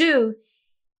 Two,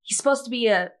 he's supposed to be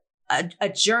a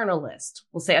journalist,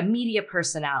 we'll say a media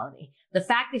personality. The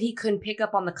fact that he couldn't pick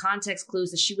up on the context clues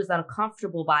that she was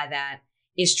uncomfortable by that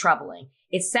is troubling.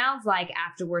 It sounds like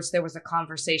afterwards there was a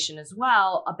conversation as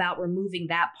well about removing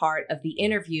that part of the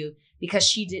interview because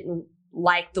she didn't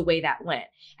like the way that went.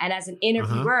 And as an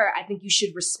interviewer, I think you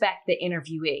should respect the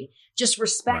interviewee. Just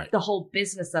respect the whole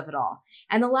business of it all.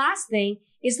 And the last thing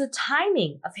is the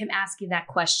timing of him asking that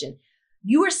question.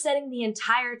 You are setting the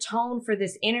entire tone for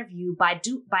this interview by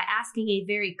asking a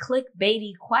very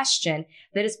clickbaity question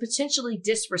that is potentially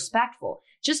disrespectful.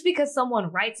 Just because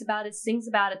someone writes about it, sings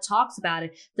about it, talks about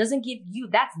it, doesn't give you,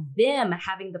 that's them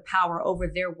having the power over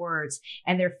their words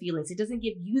and their feelings. It doesn't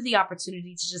give you the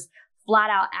opportunity to just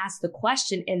flat out ask the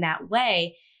question in that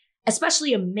way,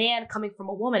 especially a man coming from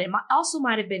a woman. It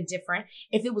might have been different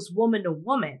if it was woman to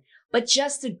woman, but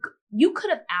you could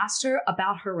have asked her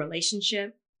about her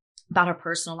relationship, about her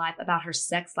personal life, about her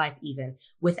sex life even,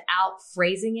 without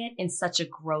phrasing it in such a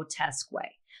grotesque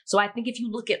way. So I think if you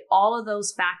look at all of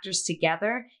those factors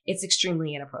together, it's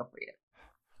extremely inappropriate.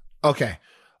 Okay.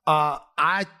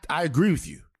 I agree with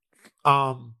you.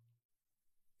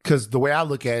 Because the way I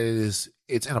look at it is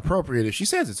it's inappropriate if she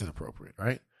says it's inappropriate,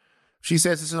 right? If she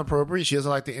says it's inappropriate, she doesn't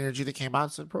like the energy that came out,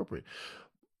 it's inappropriate.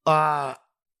 Bobby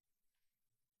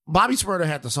Shmurda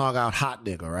had the song out, Hot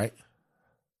Nigga, right?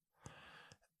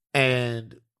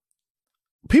 And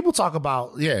people talk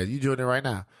about, you're doing it right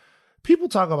now. People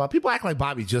act like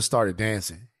Bobby just started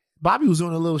dancing. Bobby was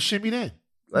doing a little shimmy then.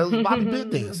 Bobby been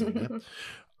dancing, man.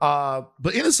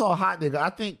 But in the song Hot Nigga,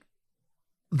 I think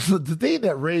the thing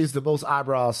that raised the most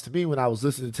eyebrows to me when I was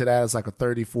listening to that as like a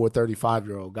 34,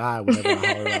 35-year-old guy, whatever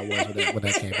I was when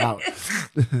that came out,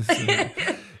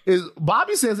 is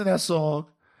Bobby says in that song,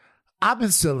 I've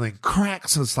been selling crack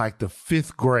since like the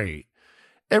 5th grade.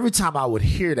 Every time I would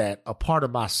hear that, a part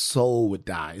of my soul would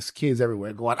die. It's kids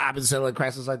everywhere going, I've been selling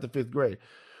crack since like the 5th grade,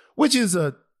 which is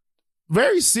a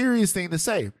very serious thing to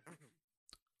say.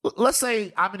 Let's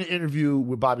say I'm in an interview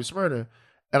with Bobby Shmurda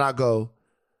and I go,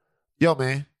 yo,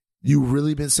 man, you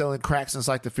really been selling crack since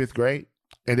like the 5th grade?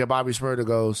 And then Bobby Shmurda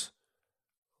goes,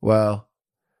 well,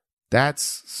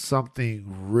 that's something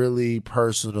really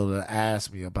personal to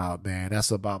ask me about, man.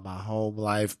 That's about my home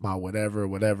life, my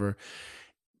whatever.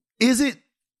 Is it?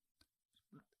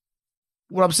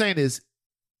 What I'm saying is,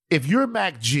 if you're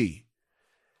Mac G,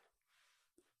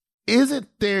 isn't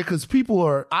there, because people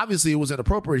are, obviously it was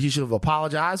inappropriate, he should have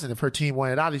apologized, and if her team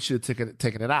wanted it out, he should have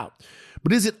taken it out.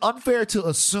 But is it unfair to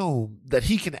assume that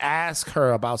he can ask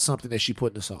her about something that she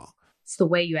put in the song? It's the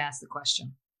way you ask the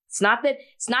question. It's not that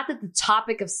the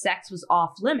topic of sex was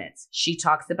off limits. She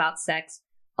talks about sex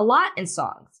a lot in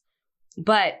songs,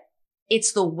 but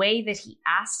it's the way that he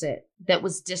asked it that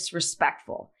was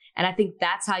disrespectful. And I think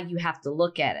that's how you have to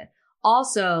look at it.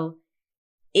 Also,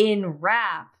 in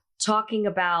rap, talking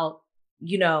about,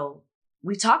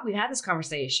 we've had this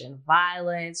conversation.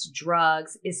 Violence,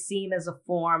 drugs is seen as a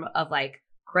form of like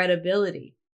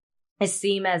credibility. It's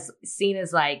seen as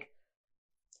like,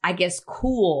 I guess,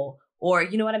 cool, or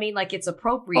you know what I mean? Like it's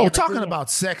appropriate. Oh, talking about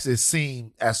sex is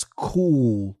seen as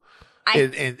cool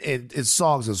in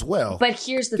songs as well. But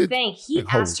here's the thing. He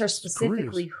asked her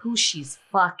specifically who she's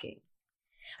fucking.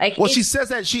 Like, well, she says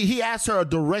that he asked her a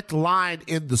direct line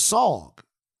in the song.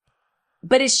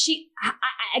 But is she,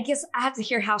 I guess I have to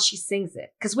hear how she sings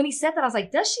it. Because when he said that, I was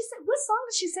like, what song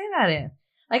does she say that in?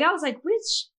 Like, I was like,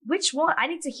 which one? I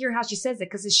need to hear how she says it.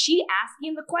 Because is she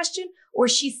asking the question or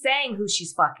is she saying who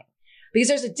she's fucking? Because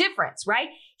there's a difference, right?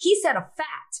 He said a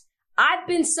fact. I've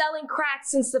been selling crack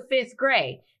since the 5th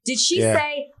grade. Did she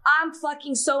say, I'm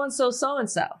fucking so-and-so,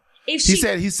 so-and-so? If she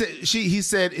he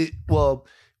said it, well,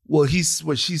 what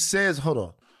she says,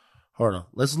 hold on.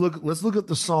 Let's look at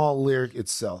the song lyric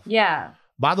itself. Yeah.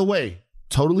 By the way,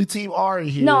 totally Team Ari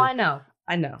here. No, I know.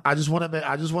 I just want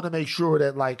to make sure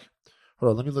that, like, hold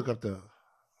on, let me look up the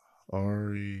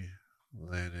Ari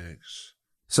Lennox.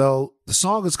 So the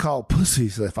song is called Pussy.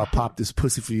 So if I pop this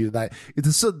pussy for you tonight,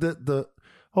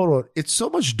 hold on, it's so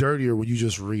much dirtier when you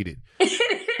just read it.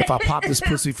 If I pop this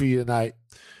pussy for you tonight,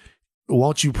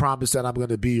 won't you promise that I'm going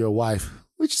to be your wife?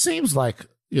 Which seems like,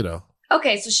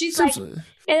 Okay, so she's like, in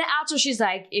the outro, she's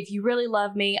like, if you really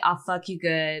love me, I'll fuck you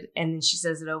good. And then she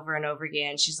says it over and over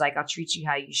again. She's like, I'll treat you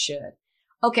how you should.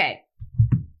 Okay.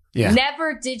 Yeah.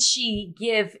 Never did she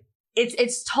give,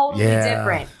 it's totally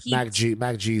different. Mac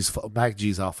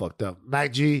G's all fucked up.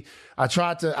 Mac G, I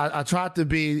tried to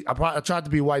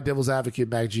be white devil's advocate,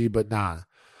 Mac G, but nah.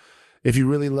 If you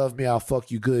really love me, I'll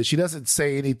fuck you good. She doesn't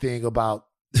say anything about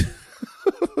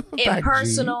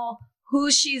impersonal. Who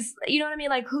she's, you know what I mean?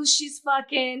 Like who she's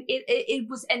fucking. It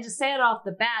was, and to say it off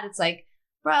the bat, it's like,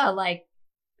 bruh, like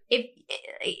if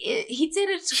he did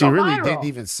it, she really didn't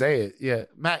even say it. Yeah,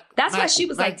 That's why she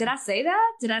was like, "Did I say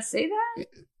that? Did I say that?"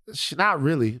 She not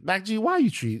really. Mac G, why you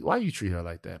treat her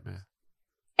like that, man?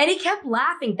 And he kept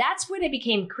laughing. That's when it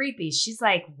became creepy. She's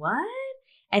like, "What?"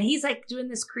 And he's like doing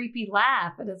this creepy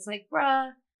laugh, and it's like,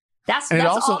 bruh, that's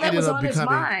all that was on his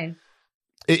mind.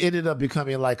 It ended up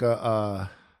becoming like a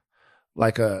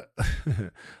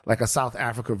South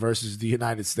Africa versus the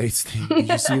United States thing. Did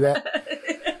you see that?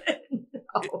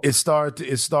 No. It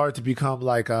started to become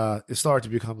like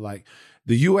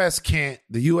the US can't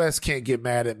get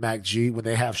mad at Mac G when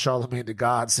they have Charlemagne the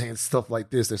God saying stuff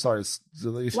like this. They started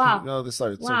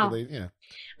circulating. Yeah.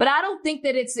 But I don't think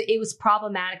that it was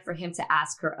problematic for him to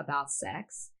ask her about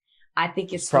sex. I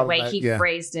think it's the way he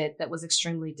phrased it that was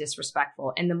extremely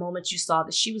disrespectful. And the moment you saw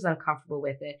that she was uncomfortable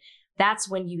with it, that's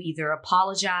when you either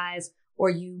apologize or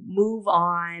you move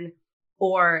on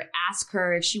or ask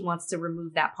her if she wants to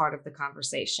remove that part of the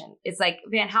conversation. It's like,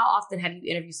 Van, how often have you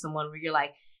interviewed someone where you're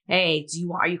like, hey,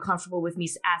 are you comfortable with me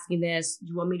asking this? Do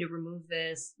you want me to remove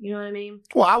this? You know what I mean?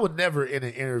 Well, I would never in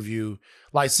an interview,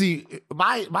 my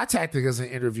tactic as an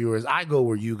interviewer is I go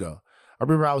where you go. I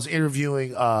remember I was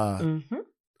interviewing Evelyn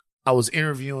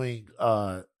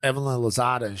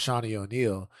Lozada and Shawnee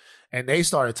O'Neal, and they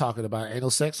started talking about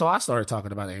anal sex, so I started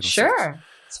talking about anal sex. Sure.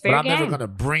 It's fair but I'm game. never going to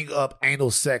bring up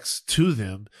anal sex to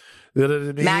them. You know what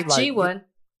I mean? Mac G would.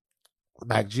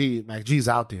 Mac G's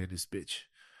out there in this bitch.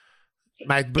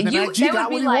 Mac G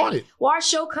got what he wanted. Well, our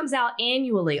show comes out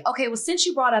annually. Okay, well, since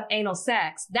you brought up anal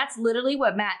sex, that's literally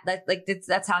what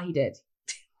that's how he did.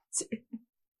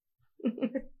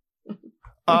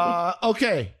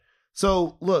 Okay.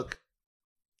 So, look,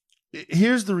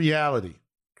 here's the reality.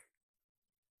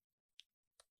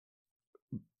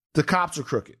 the cops are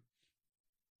crooked.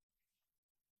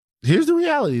 Here's the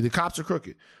reality. The cops are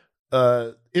crooked.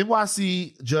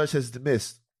 NYC judge has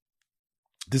dismissed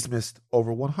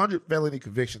over 100 felony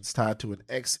convictions tied to an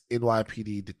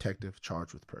ex-NYPD detective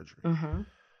charged with perjury.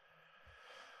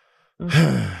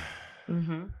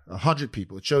 100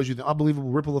 people. It shows you the unbelievable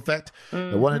ripple effect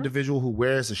that one individual who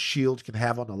wears a shield can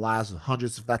have on the lives of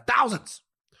hundreds, if not thousands.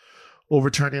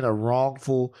 Overturning a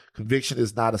wrongful conviction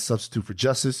is not a substitute for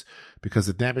justice because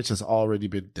the damage has already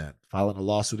been done. Filing a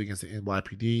lawsuit against the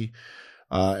NYPD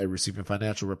and receiving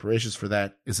financial reparations for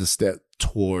that is a step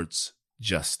towards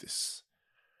justice.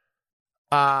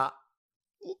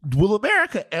 Will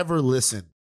America ever listen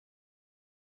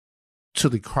to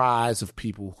the cries of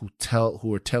people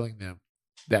who are telling them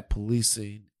that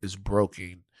policing is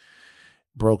broken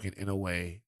in a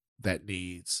way that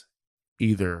needs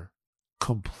either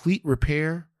complete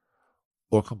repair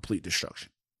or complete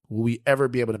destruction? Will we ever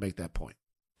be able to make that point?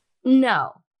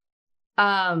 No.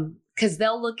 Because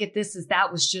they'll look at this as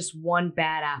that was just one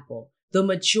bad apple. The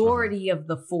majority of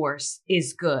the force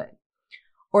is good.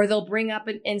 Or they'll bring up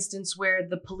an instance where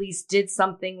the police did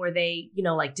something where they,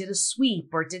 like did a sweep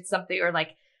or did something or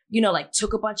like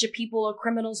took a bunch of people or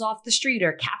criminals off the street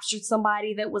or captured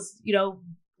somebody that was,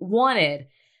 wanted,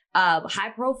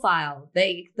 high profile.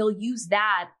 They'll use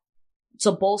that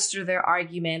to bolster their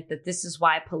argument that this is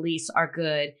why police are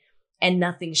good and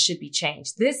nothing should be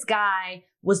changed. This guy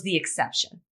was the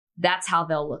exception. That's how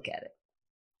they'll look at it.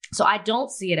 So I don't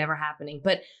see it ever happening.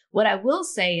 But what I will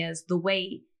say is the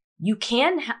way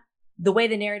the way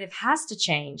the narrative has to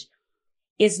change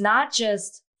is not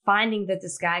just finding that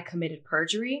this guy committed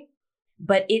perjury,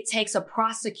 but it takes a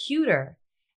prosecutor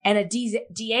and a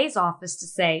DA's office to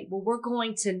say, well, we're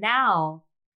going to now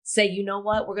say, you know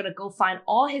what, we're going to go find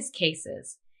all his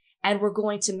cases and we're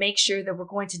going to make sure that we're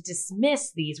going to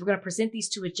dismiss these. We're going to present these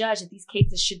to a judge that these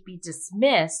cases should be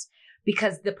dismissed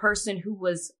because the person who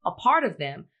was a part of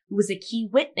them, who was a key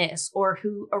witness or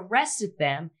who arrested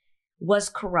them was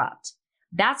corrupt.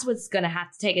 That's what's going to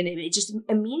have to take. And it just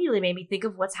immediately made me think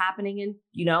of what's happening in,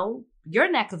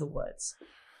 your neck of the woods,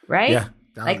 right? Yeah.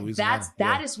 Like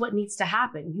that is what needs to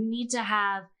happen. You need to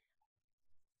have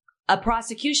a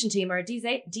prosecution team or a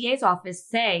DA's office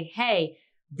say, hey,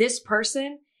 this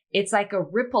person, it's like a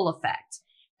ripple effect.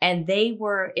 And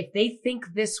if they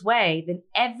think this way, then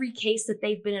every case that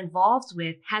they've been involved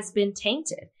with has been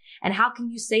tainted. And how can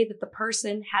you say that the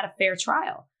person had a fair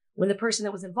trial when the person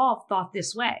that was involved thought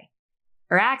this way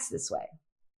or acts this way?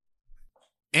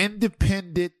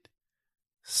 Independent,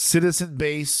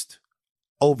 citizen-based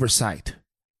oversight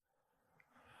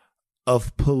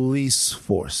of police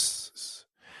forces.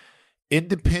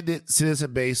 Independent,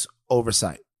 citizen-based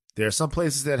oversight. There are some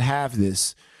places that have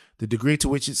this. The degree to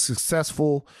which it's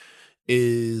successful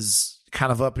is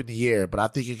kind of up in the air, but I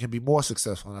think it can be more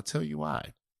successful, and I'll tell you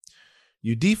why.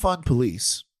 You defund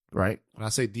police, right? When I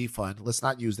say defund, let's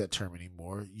not use that term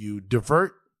anymore. You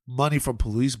divert money from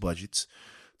police budgets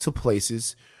to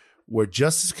places where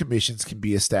justice commissions can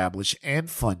be established and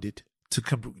funded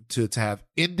to have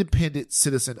independent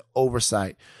citizen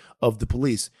oversight of the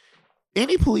police.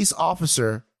 Any police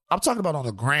officer, I'm talking about on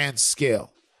a grand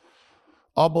scale,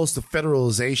 almost the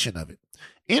federalization of it.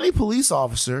 Any police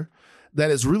officer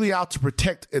that is really out to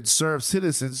protect and serve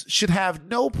citizens should have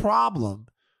no problem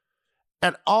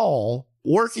at all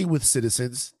working with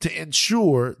citizens to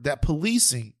ensure that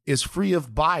policing is free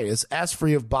of bias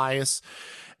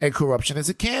and corruption as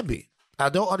it can be. I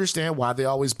don't understand why they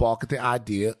always balk at the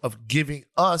idea of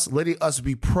letting us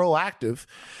be proactive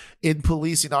in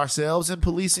policing ourselves and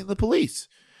policing the police.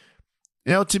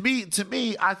 To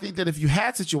me, I think that if you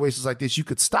had situations like this, you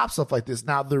could stop stuff like this.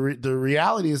 Now, the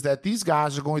reality is that these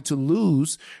guys are going to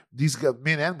lose, these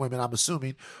men and women, I'm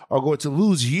assuming, are going to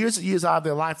lose years and years out of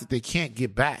their life that they can't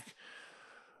get back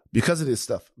because of this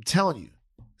stuff. I'm telling you,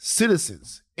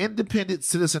 citizens, independent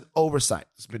citizen oversight.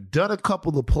 It's been done a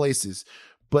couple of places,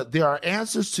 but there are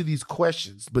answers to these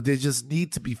questions, but they just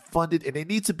need to be funded and they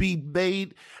need to be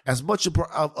made as much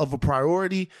of a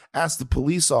priority as the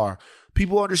police are.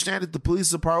 People understand that the police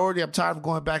is a priority. I'm tired of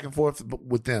going back and forth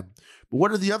with them. But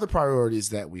what are the other priorities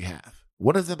that we have?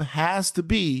 One of them has to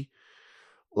be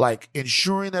like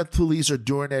ensuring that police are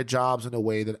doing their jobs in a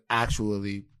way that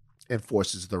actually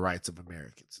enforces the rights of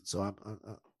Americans. So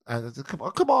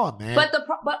come on, man.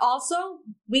 But also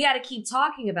we got to keep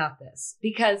talking about this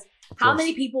because how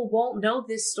many people won't know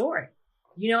this story?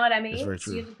 You know what I mean? That's very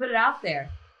true. So you have to put it out there.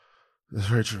 That's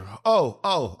very true.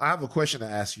 Oh, I have a question to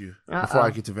ask you before I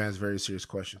get to Van's very serious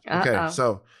question. Okay,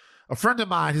 so a friend of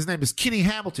mine, his name is Kenny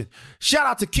Hamilton. Shout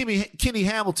out to Kenny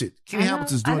Hamilton. Kenny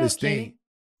Hamilton's doing his thing.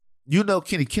 You know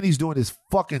Kenny. Kenny's doing his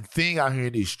fucking thing out here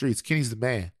in these streets. Kenny's the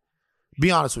man.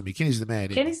 Be honest with me. Kenny's the man.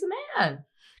 Kenny's the man.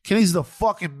 Kenny's the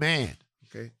fucking man.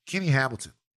 Okay. Kenny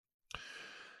Hamilton.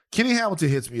 Kenny Hamilton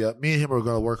hits me up. Me and him are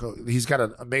going to work. He's got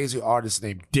an amazing artist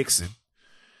named Dixon.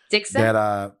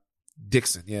 Dixon?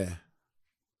 Dixon, yeah.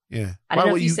 Yeah. I don't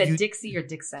know if you said Dixie or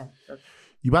Dixon.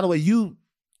 By the way, you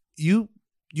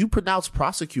pronounce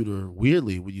prosecutor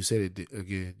weirdly when you said it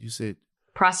again. You said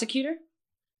prosecutor?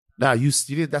 No, you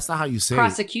did. That's not how you say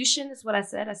prosecution is what I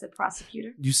said. I said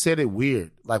prosecutor. You said it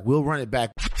weird. Like, we'll run it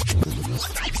back.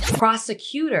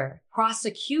 Prosecutor.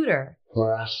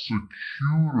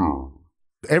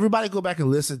 Everybody go back and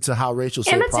listen to how Rachel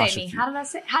said prosecutor. Imitate me. How did I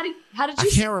say? How did you?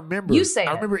 I can't remember. You say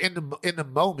I remember in the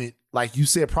moment, like you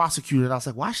said prosecutor, and I was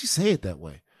like, why did she say it that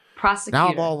way? Prosecutor. Now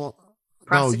I'm all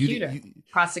prosecutor. No,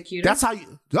 prosecutor. That's how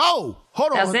you. Oh,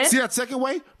 hold on. See that second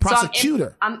way? Prosecutor.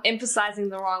 So I'm emphasizing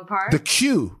the wrong part. The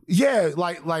Q. Yeah,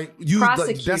 like you.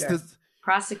 Prosecutor. That's the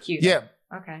prosecutor. Yeah.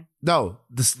 Okay. No,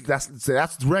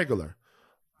 that's regular.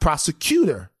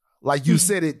 Prosecutor. Like you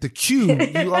said it, the Q.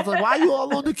 I was like, why are you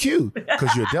all on the Q?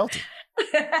 Because you're a Delta.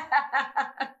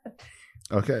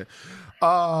 Okay.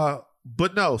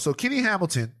 But no, so Kenny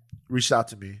Hamilton reached out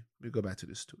to me. Let me go back to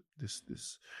this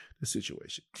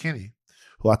situation. Kenny,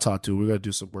 who I talked to, we're going to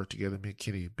do some work together. Me and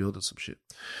Kenny building some shit.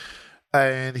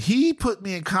 And he put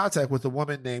me in contact with a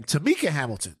woman named Tamika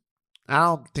Hamilton. I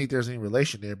don't think there's any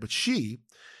relation there, but she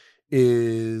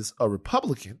is a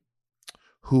Republican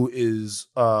who is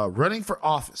running for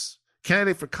office,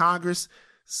 candidate for Congress,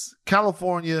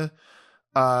 California,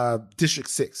 District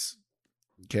 6.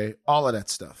 Okay, all of that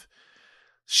stuff.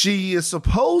 She is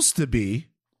supposed to be,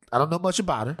 I don't know much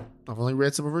about her. I've only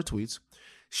read some of her tweets.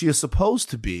 She is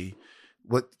supposed to be,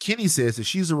 what Kenny says is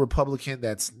she's a Republican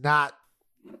that's not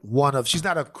she's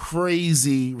not a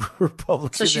crazy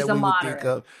Republican so she's that a we moderate. would think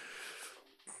of.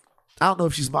 I don't know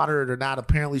if she's moderate or not.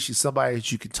 Apparently, she's somebody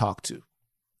that you can talk to.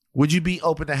 Would you be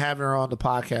open to having her on the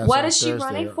podcast? What is she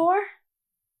running for?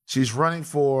 She's running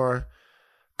for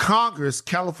Congress,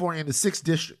 California, in the 6th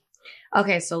district.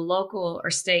 Okay, so local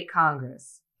or state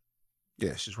Congress.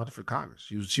 Yeah, she's running for Congress.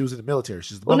 She was in the military.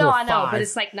 She's the well, mother no, of I know, 5. but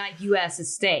it's like not U.S.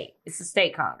 It's state. It's the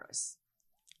state Congress.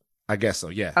 I guess so.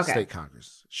 Yeah, okay. State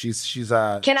Congress. She's.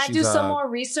 Can I do some more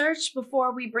research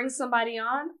before we bring somebody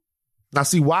on? Now,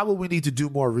 see, why would we need to do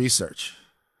more research?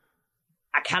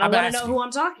 I kind of want to know who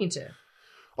I'm talking to.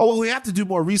 Oh, well, we have to do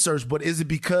more research, but is it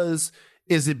because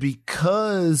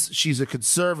she's a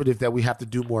conservative that we have to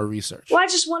do more research? Well, I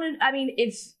just wanted,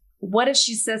 what if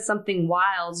she says something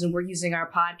wild and we're using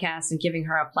our podcast and giving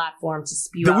her a platform to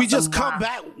spew out? We just come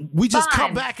back. We just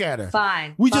come back at her.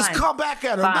 Fine. We just come back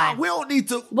at her. Fine. No, we don't need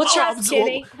to. We'll trust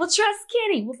Kenny. We'll trust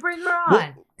Kenny. We'll bring her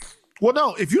on. Well,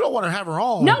 no, if you don't want to have her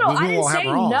on, no, I didn't say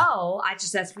no. I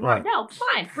just asked for right. No,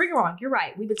 fine, bring her on. You're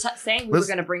right. We've been saying we were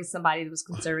going to bring somebody that was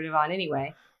conservative on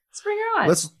anyway. Let's bring her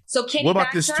on. So Kenny what about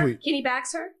backs this her? tweet? Kenny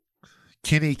backs her?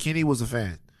 Kenny was a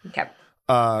fan. Okay.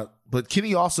 But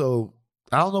Kenny also,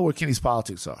 I don't know where Kenny's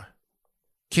politics are.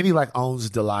 Kenny owns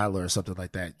Delilah or something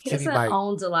like that. He doesn't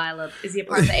own Delilah. Is he a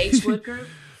part of the H Wood group?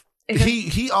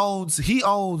 he owns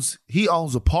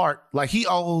a part. Like, he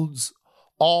owns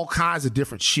all kinds of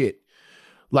different shit.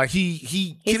 Like,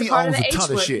 Kenny owns a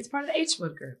ton of shit. He's part of the H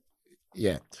Wood group.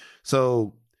 Yeah.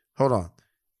 So hold on.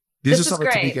 This is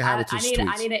great. Tamika Hamilton's tweets.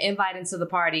 I need an invite into the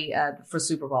party for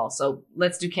Super Bowl. So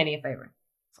let's do Kenny a favor.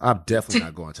 I'm definitely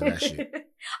not going to that shit.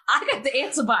 I got the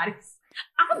antibodies.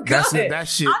 I'm good. That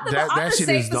shit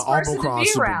is the Omicron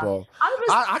Super Bowl.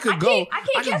 I could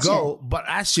go, but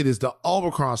that shit is the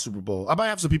Omicron Super Bowl. I might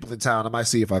have some people in town. I might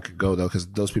see if I could go though, because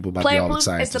those people might be all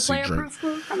excited to see Drake. Is the Player Proof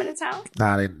crew coming to town?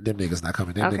 Nah, them niggas not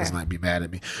coming. Them niggas might be mad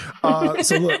at me.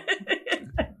 So look,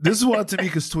 this is one of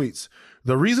Tamika's tweets.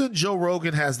 The reason Joe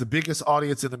Rogan has the biggest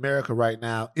audience in America right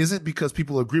now isn't because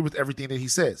people agree with everything that he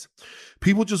says.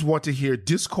 People just want to hear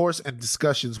discourse and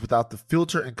discussions without the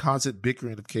filter and constant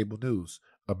bickering of cable news.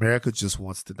 America just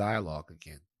wants to dialogue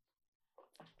again.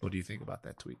 What do you think about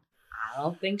that tweet? I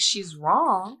don't think she's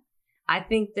wrong. I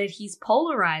think that he's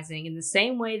polarizing in the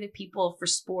same way that people for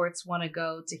sports want to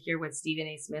go to hear what Stephen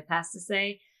A. Smith has to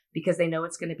say because they know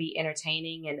it's going to be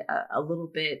entertaining and a little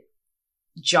bit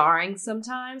jarring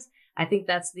sometimes. I think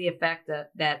that's the effect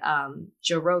that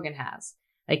Joe Rogan has.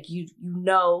 Like, you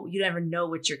never know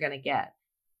what you're going to get,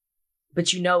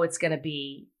 but you know it's going to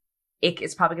be,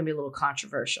 it's probably going to be a little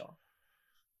controversial.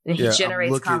 And he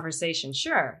generates conversation.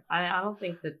 Sure. I don't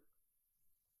think that.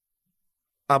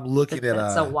 I'm looking at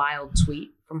that's a wild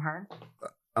tweet from her.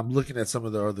 I'm looking at some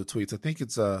of the other tweets. I think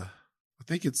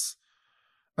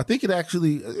it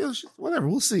actually, whatever.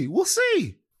 We'll see. We'll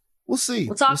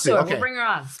talk to her. Okay. We'll bring her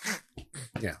on.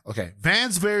 Yeah. Okay.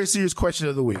 Van's very serious question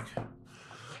of the week.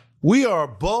 We are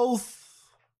both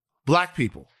black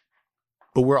people,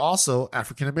 but we're also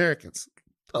African Americans.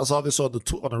 I saw this on the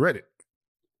Reddit.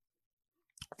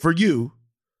 For you,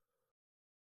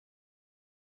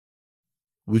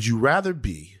 would you rather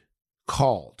be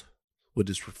called what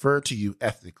is referred to you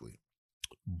ethnically,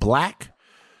 black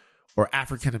or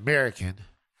African American,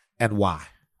 and why?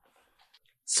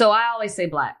 So I always say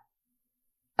black.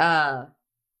 Okay,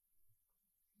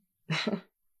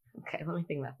 let me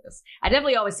think about this. I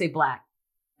definitely always say black.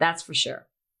 That's for sure.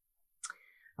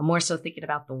 I'm more so thinking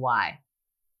about the why.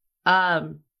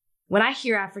 When I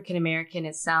hear African American,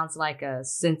 it sounds like a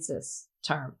census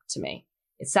term to me.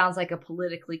 It sounds like a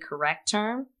politically correct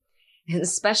term, and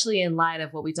especially in light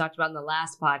of what we talked about in the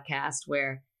last podcast,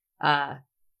 where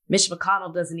Mitch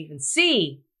McConnell doesn't even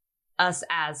see us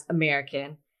as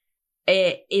American.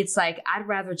 It's like, I'd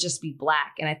rather just be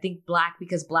black. And I think black,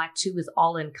 because black too is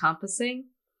all encompassing.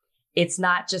 It's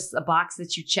not just a box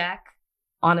that you check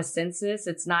on a census.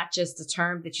 It's not just a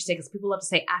term that you say, because people love to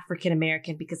say African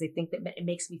American because they think that it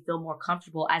makes me feel more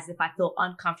comfortable, as if I feel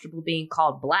uncomfortable being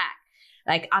called black.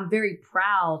 Like, I'm very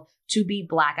proud to be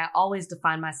black. I always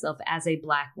define myself as a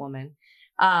black woman.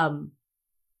 And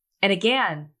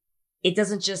again, it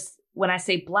doesn't just, when I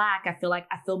say black, I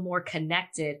feel more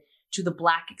connected to the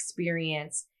black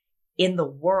experience in the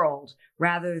world,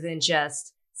 rather than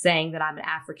just saying that I'm an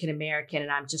African American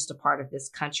and I'm just a part of this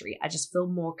country. I just feel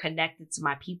more connected to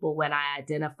my people when I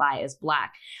identify as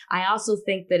black. I also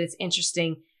think that it's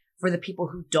interesting for the people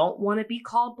who don't want to be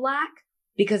called black,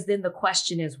 because then the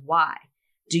question is why?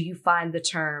 Do you find the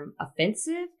term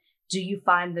offensive? Do you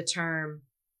find the term,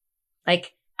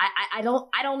 like, I don't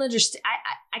understand.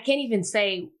 I can't even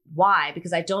say why,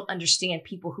 because I don't understand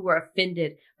people who are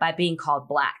offended by being called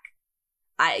black.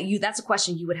 That's a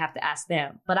question you would have to ask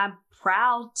them. But I'm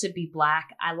proud to be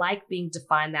black. I like being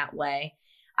defined that way.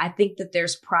 I think that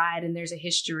there's pride and there's a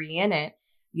history in it.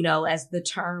 You know, as the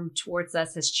term towards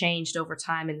us has changed over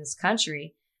time in this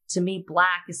country, to me,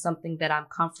 black is something that I'm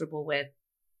comfortable with.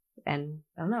 And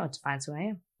I don't know, it defines who I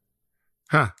am.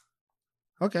 Huh.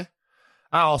 Okay.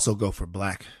 I also go for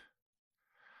black.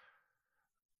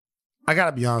 I got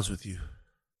to be honest with you.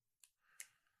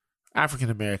 African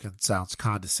American sounds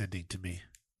condescending to me.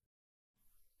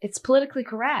 It's politically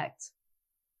correct.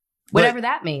 Whatever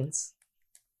that means.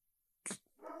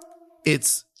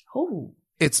 It's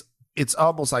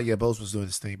almost like Bose was doing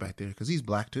this thing back there, because he's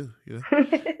black too, you know.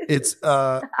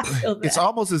 It's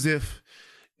almost as if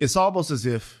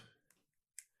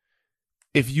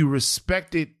if you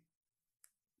respected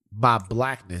my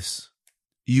blackness,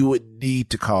 you would need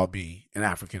to call me an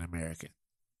African American.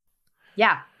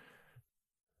 Yeah.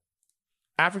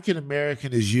 African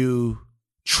American is you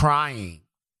trying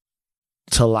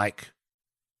to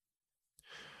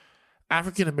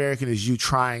African American is you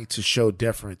trying to show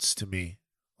deference to me.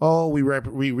 Oh, we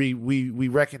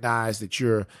recognize that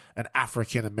you're an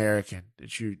African American,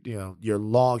 that your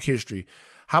long history.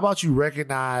 How about you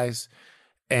recognize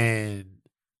and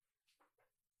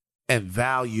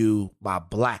value my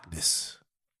blackness?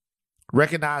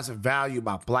 Recognize and value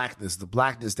my blackness, the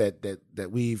blackness that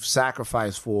we've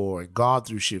sacrificed for and gone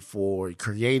through shit for and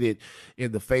created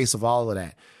in the face of all of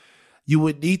that. You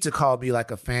would need to call me like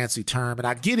a fancy term. And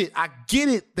I get it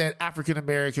that African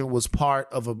American was part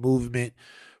of a movement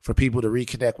for people to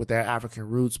reconnect with their African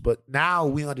roots. But now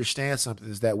we understand something,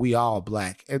 is that we all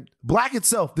black. And black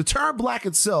itself, the term black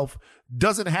itself,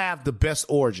 doesn't have the best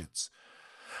origins.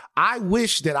 I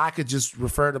wish that I could just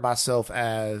refer to myself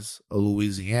as a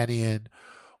Louisianian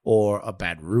or a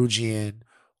Baton Rougean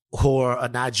or a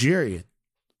Nigerian,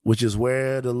 which is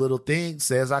where the little thing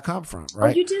says I come from,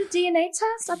 right? Oh, you did a DNA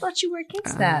test? I thought you were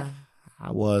against that.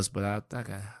 I was, but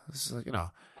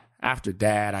after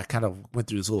that, I kind of went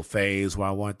through this little phase where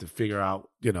I wanted to figure out,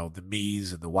 the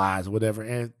me's and the why's or whatever.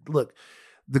 And look,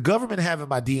 the government having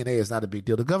my DNA is not a big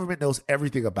deal. The government knows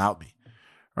everything about me.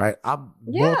 Right, I'm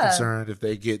more concerned if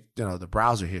they get the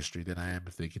browser history than I am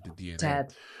if they get the DNA.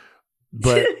 Dad.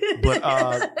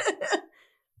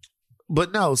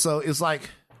 But no. So it's like,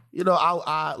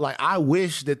 I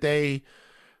wish that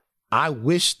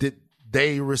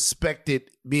they respected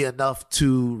me enough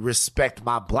to respect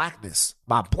my blackness.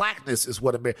 My blackness is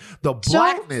what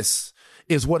blackness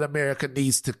is what America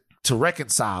needs to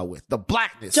reconcile with, the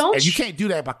blackness. And you can't do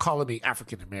that by calling me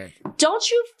African American. Don't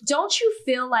you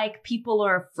feel like people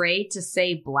are afraid to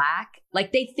say black?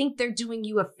 Like they think they're doing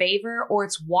you a favor, or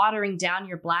it's watering down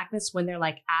your blackness when they're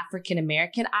like African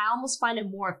American? I almost find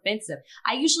it more offensive.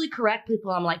 I usually correct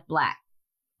people. I'm like black.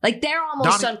 Like they're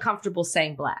almost uncomfortable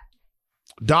saying black.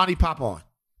 Donnie, pop on.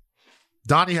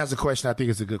 Donnie has a question. I think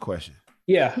it's a good question.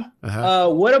 Yeah.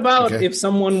 What about if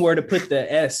someone were to put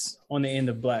the S on the end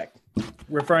of black,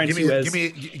 referring to as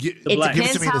the black?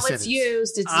 It depends how it's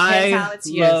used. It depends how it's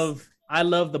used. I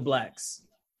love the blacks.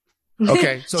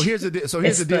 Okay, so here's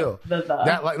the deal.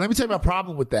 That, let me tell you my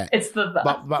problem with that. It's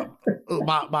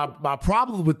my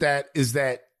problem with that is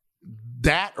that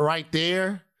right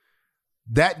there,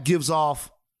 that gives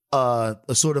off a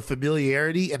sort of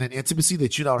familiarity and an intimacy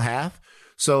that you don't have.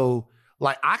 So,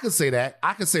 like, I could say that.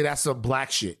 I could say that's some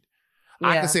black shit. Yeah.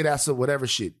 I could say that's some whatever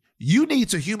shit. You need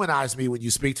to humanize me when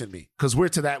you speak to me, because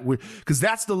because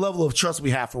that's the level of trust we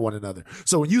have for one another.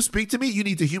 So when you speak to me, you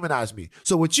need to humanize me.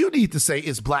 So what you need to say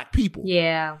is black people.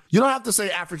 Yeah. You don't have to say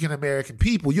African American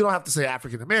people. You don't have to say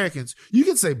African Americans. You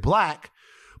can say black,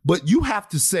 but you have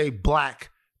to say black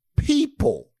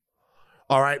people.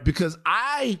 All right, because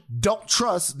I don't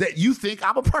trust that you think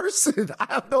I'm a person.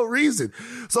 I have no reason.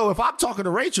 So if I'm talking to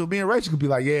Rachel, me and Rachel could be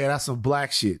like, yeah, that's some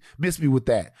black shit. Miss me with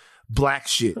that. Black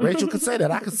shit. Rachel could say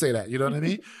that. I could say that. You know what I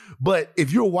mean? But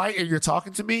if you're white and you're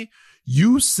talking to me,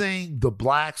 you saying the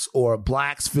blacks or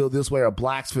blacks feel this way or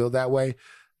blacks feel that way.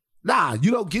 Nah,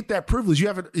 you don't get that privilege. You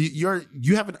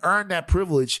haven't earned that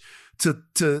privilege to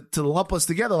lump us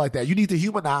together like that. You need to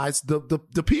humanize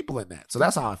the people in that. So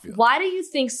that's how I feel. Why do you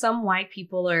think some white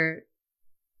people are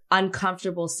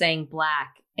uncomfortable saying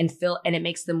black and it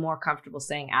makes them more comfortable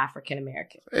saying African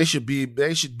American? They should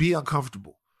be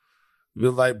uncomfortable.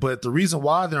 But the reason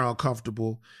why they're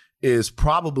uncomfortable is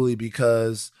probably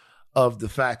because of the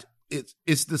fact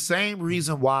it's the same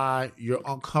reason why you're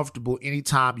uncomfortable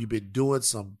anytime you've been doing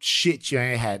some shit you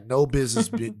ain't had no business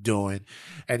been doing,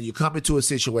 and you come into a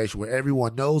situation where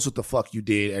everyone knows what the fuck you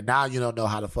did, and now you don't know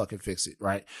how to fucking fix it,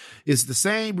 right? It's the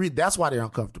same that's why they're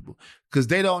uncomfortable, because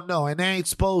they don't know, and they ain't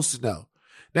supposed to know.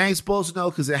 They ain't supposed to know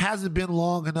because it hasn't been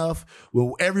long enough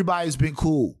when everybody's been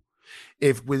cool.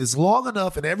 When it's long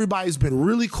enough and everybody's been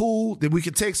really cool, then we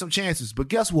can take some chances. But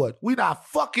guess what? We're not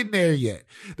fucking there yet.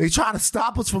 They trying to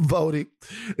stop us from voting.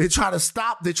 They try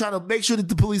to make sure that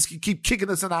the police can keep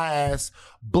kicking us in our ass.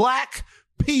 Black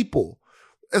people.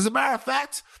 As a matter of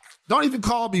fact, don't even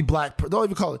call me black. Don't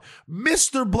even call it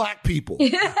Mr. Black People.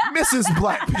 Mrs.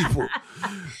 Black People.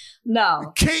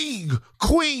 No. King,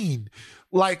 queen,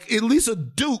 like at least a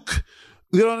duke.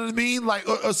 You know what I mean? Like,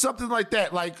 or something like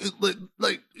that. Like,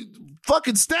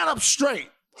 fucking stand up straight,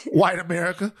 white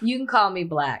America. You can call me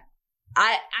black.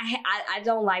 I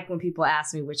don't like when people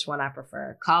ask me which one I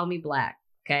prefer. Call me black,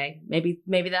 okay?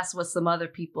 Maybe that's what some other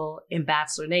people in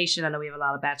Bachelor Nation, I know we have a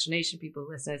lot of Bachelor Nation people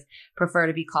listeners, prefer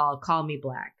to be called. Call me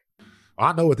black.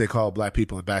 I know what they call black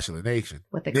people in Bachelor Nation.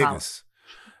 What they call Niggas.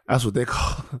 That's what they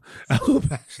call. That's what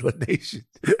Bachelor Nation.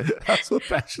 That's what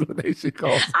Bachelor Nation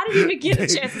calls. I didn't even get a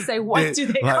chance to say what do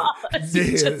they call us.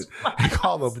 They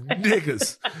call them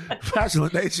niggas. Bachelor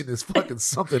Nation is fucking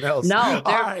something else.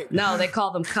 No, they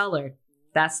call them colored.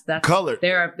 That's colored.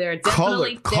 They're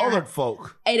definitely colored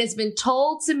folk. It has been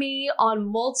told to me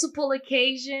on multiple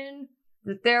occasions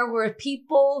that there were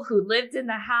people who lived in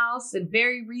the house in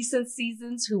very recent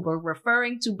seasons who were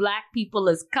referring to black people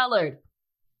as colored.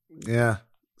 Yeah.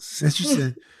 Since you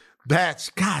said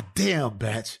Batch, god damn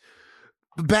Batch.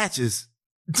 Batch is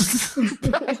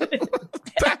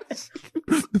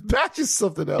Batch is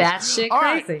something else. Batch shit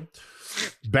crazy.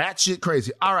 Batch shit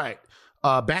crazy. All right.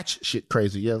 Batch shit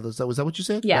crazy. Yeah, was that what you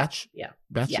said? Yeah. Batch? Yeah.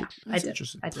 Batch yeah. shit? That's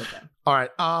interesting. I did that. All right.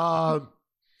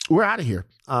 We're out of here.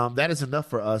 That is enough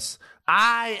for us.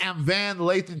 I am Van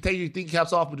Lathan. Take your thinking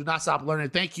caps off, but do not stop learning.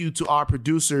 Thank you to our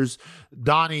producers,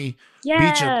 Donnie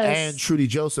Beecham and Trudy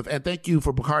Joseph. And thank you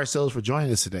for Bakari Sellers for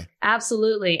joining us today.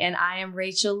 Absolutely. And I am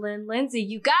Rachel Lynn Lindsay.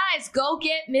 You guys, go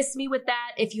get Miss Me With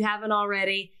That if you haven't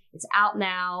already. It's out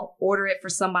now. Order it for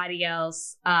somebody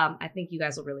else. I think you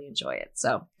guys will really enjoy it.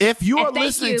 So if you are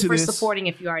listening to this, thank you for supporting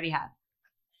if you already have.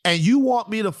 And you want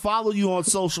me to follow you on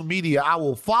social media, I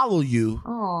will follow you.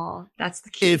 Oh, that's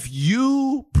the key. If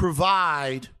you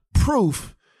provide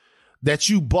proof that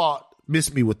you bought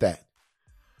Miss Me With That.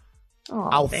 Oh,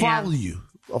 I'll follow you.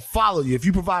 I'll follow you. If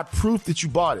you provide proof that you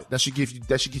bought it, that should get you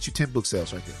 10 book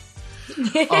sales right there.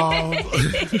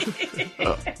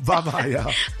 Bye-bye,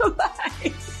 y'all.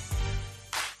 Bye.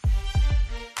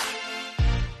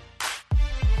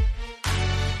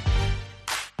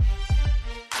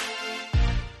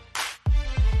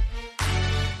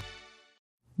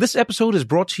 This episode is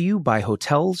brought to you by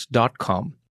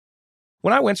Hotels.com.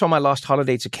 When I went on my last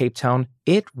holiday to Cape Town,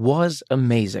 it was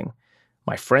amazing.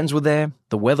 My friends were there,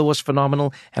 the weather was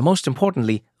phenomenal, and most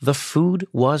importantly, the food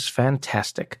was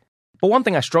fantastic. But one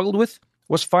thing I struggled with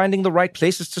was finding the right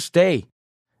places to stay.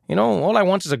 You know, all I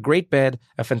want is a great bed,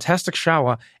 a fantastic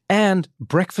shower, and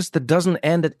breakfast that doesn't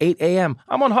end at 8 a.m.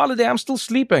 I'm on holiday, I'm still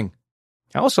sleeping.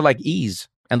 I also like ease,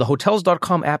 and the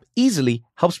Hotels.com app easily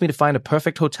helps me to find a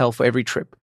perfect hotel for every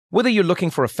trip. Whether you're looking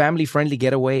for a family-friendly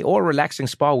getaway or a relaxing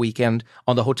spa weekend,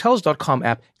 on the Hotels.com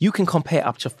app, you can compare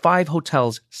up to 5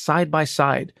 hotels side by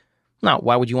side. Now,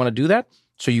 why would you want to do that?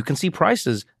 So you can see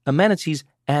prices, amenities,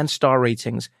 and star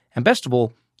ratings. And best of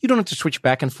all, you don't have to switch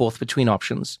back and forth between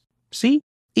options. See?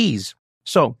 Ease.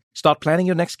 So, start planning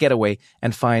your next getaway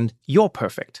and find your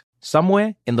perfect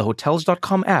somewhere in the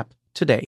Hotels.com app today.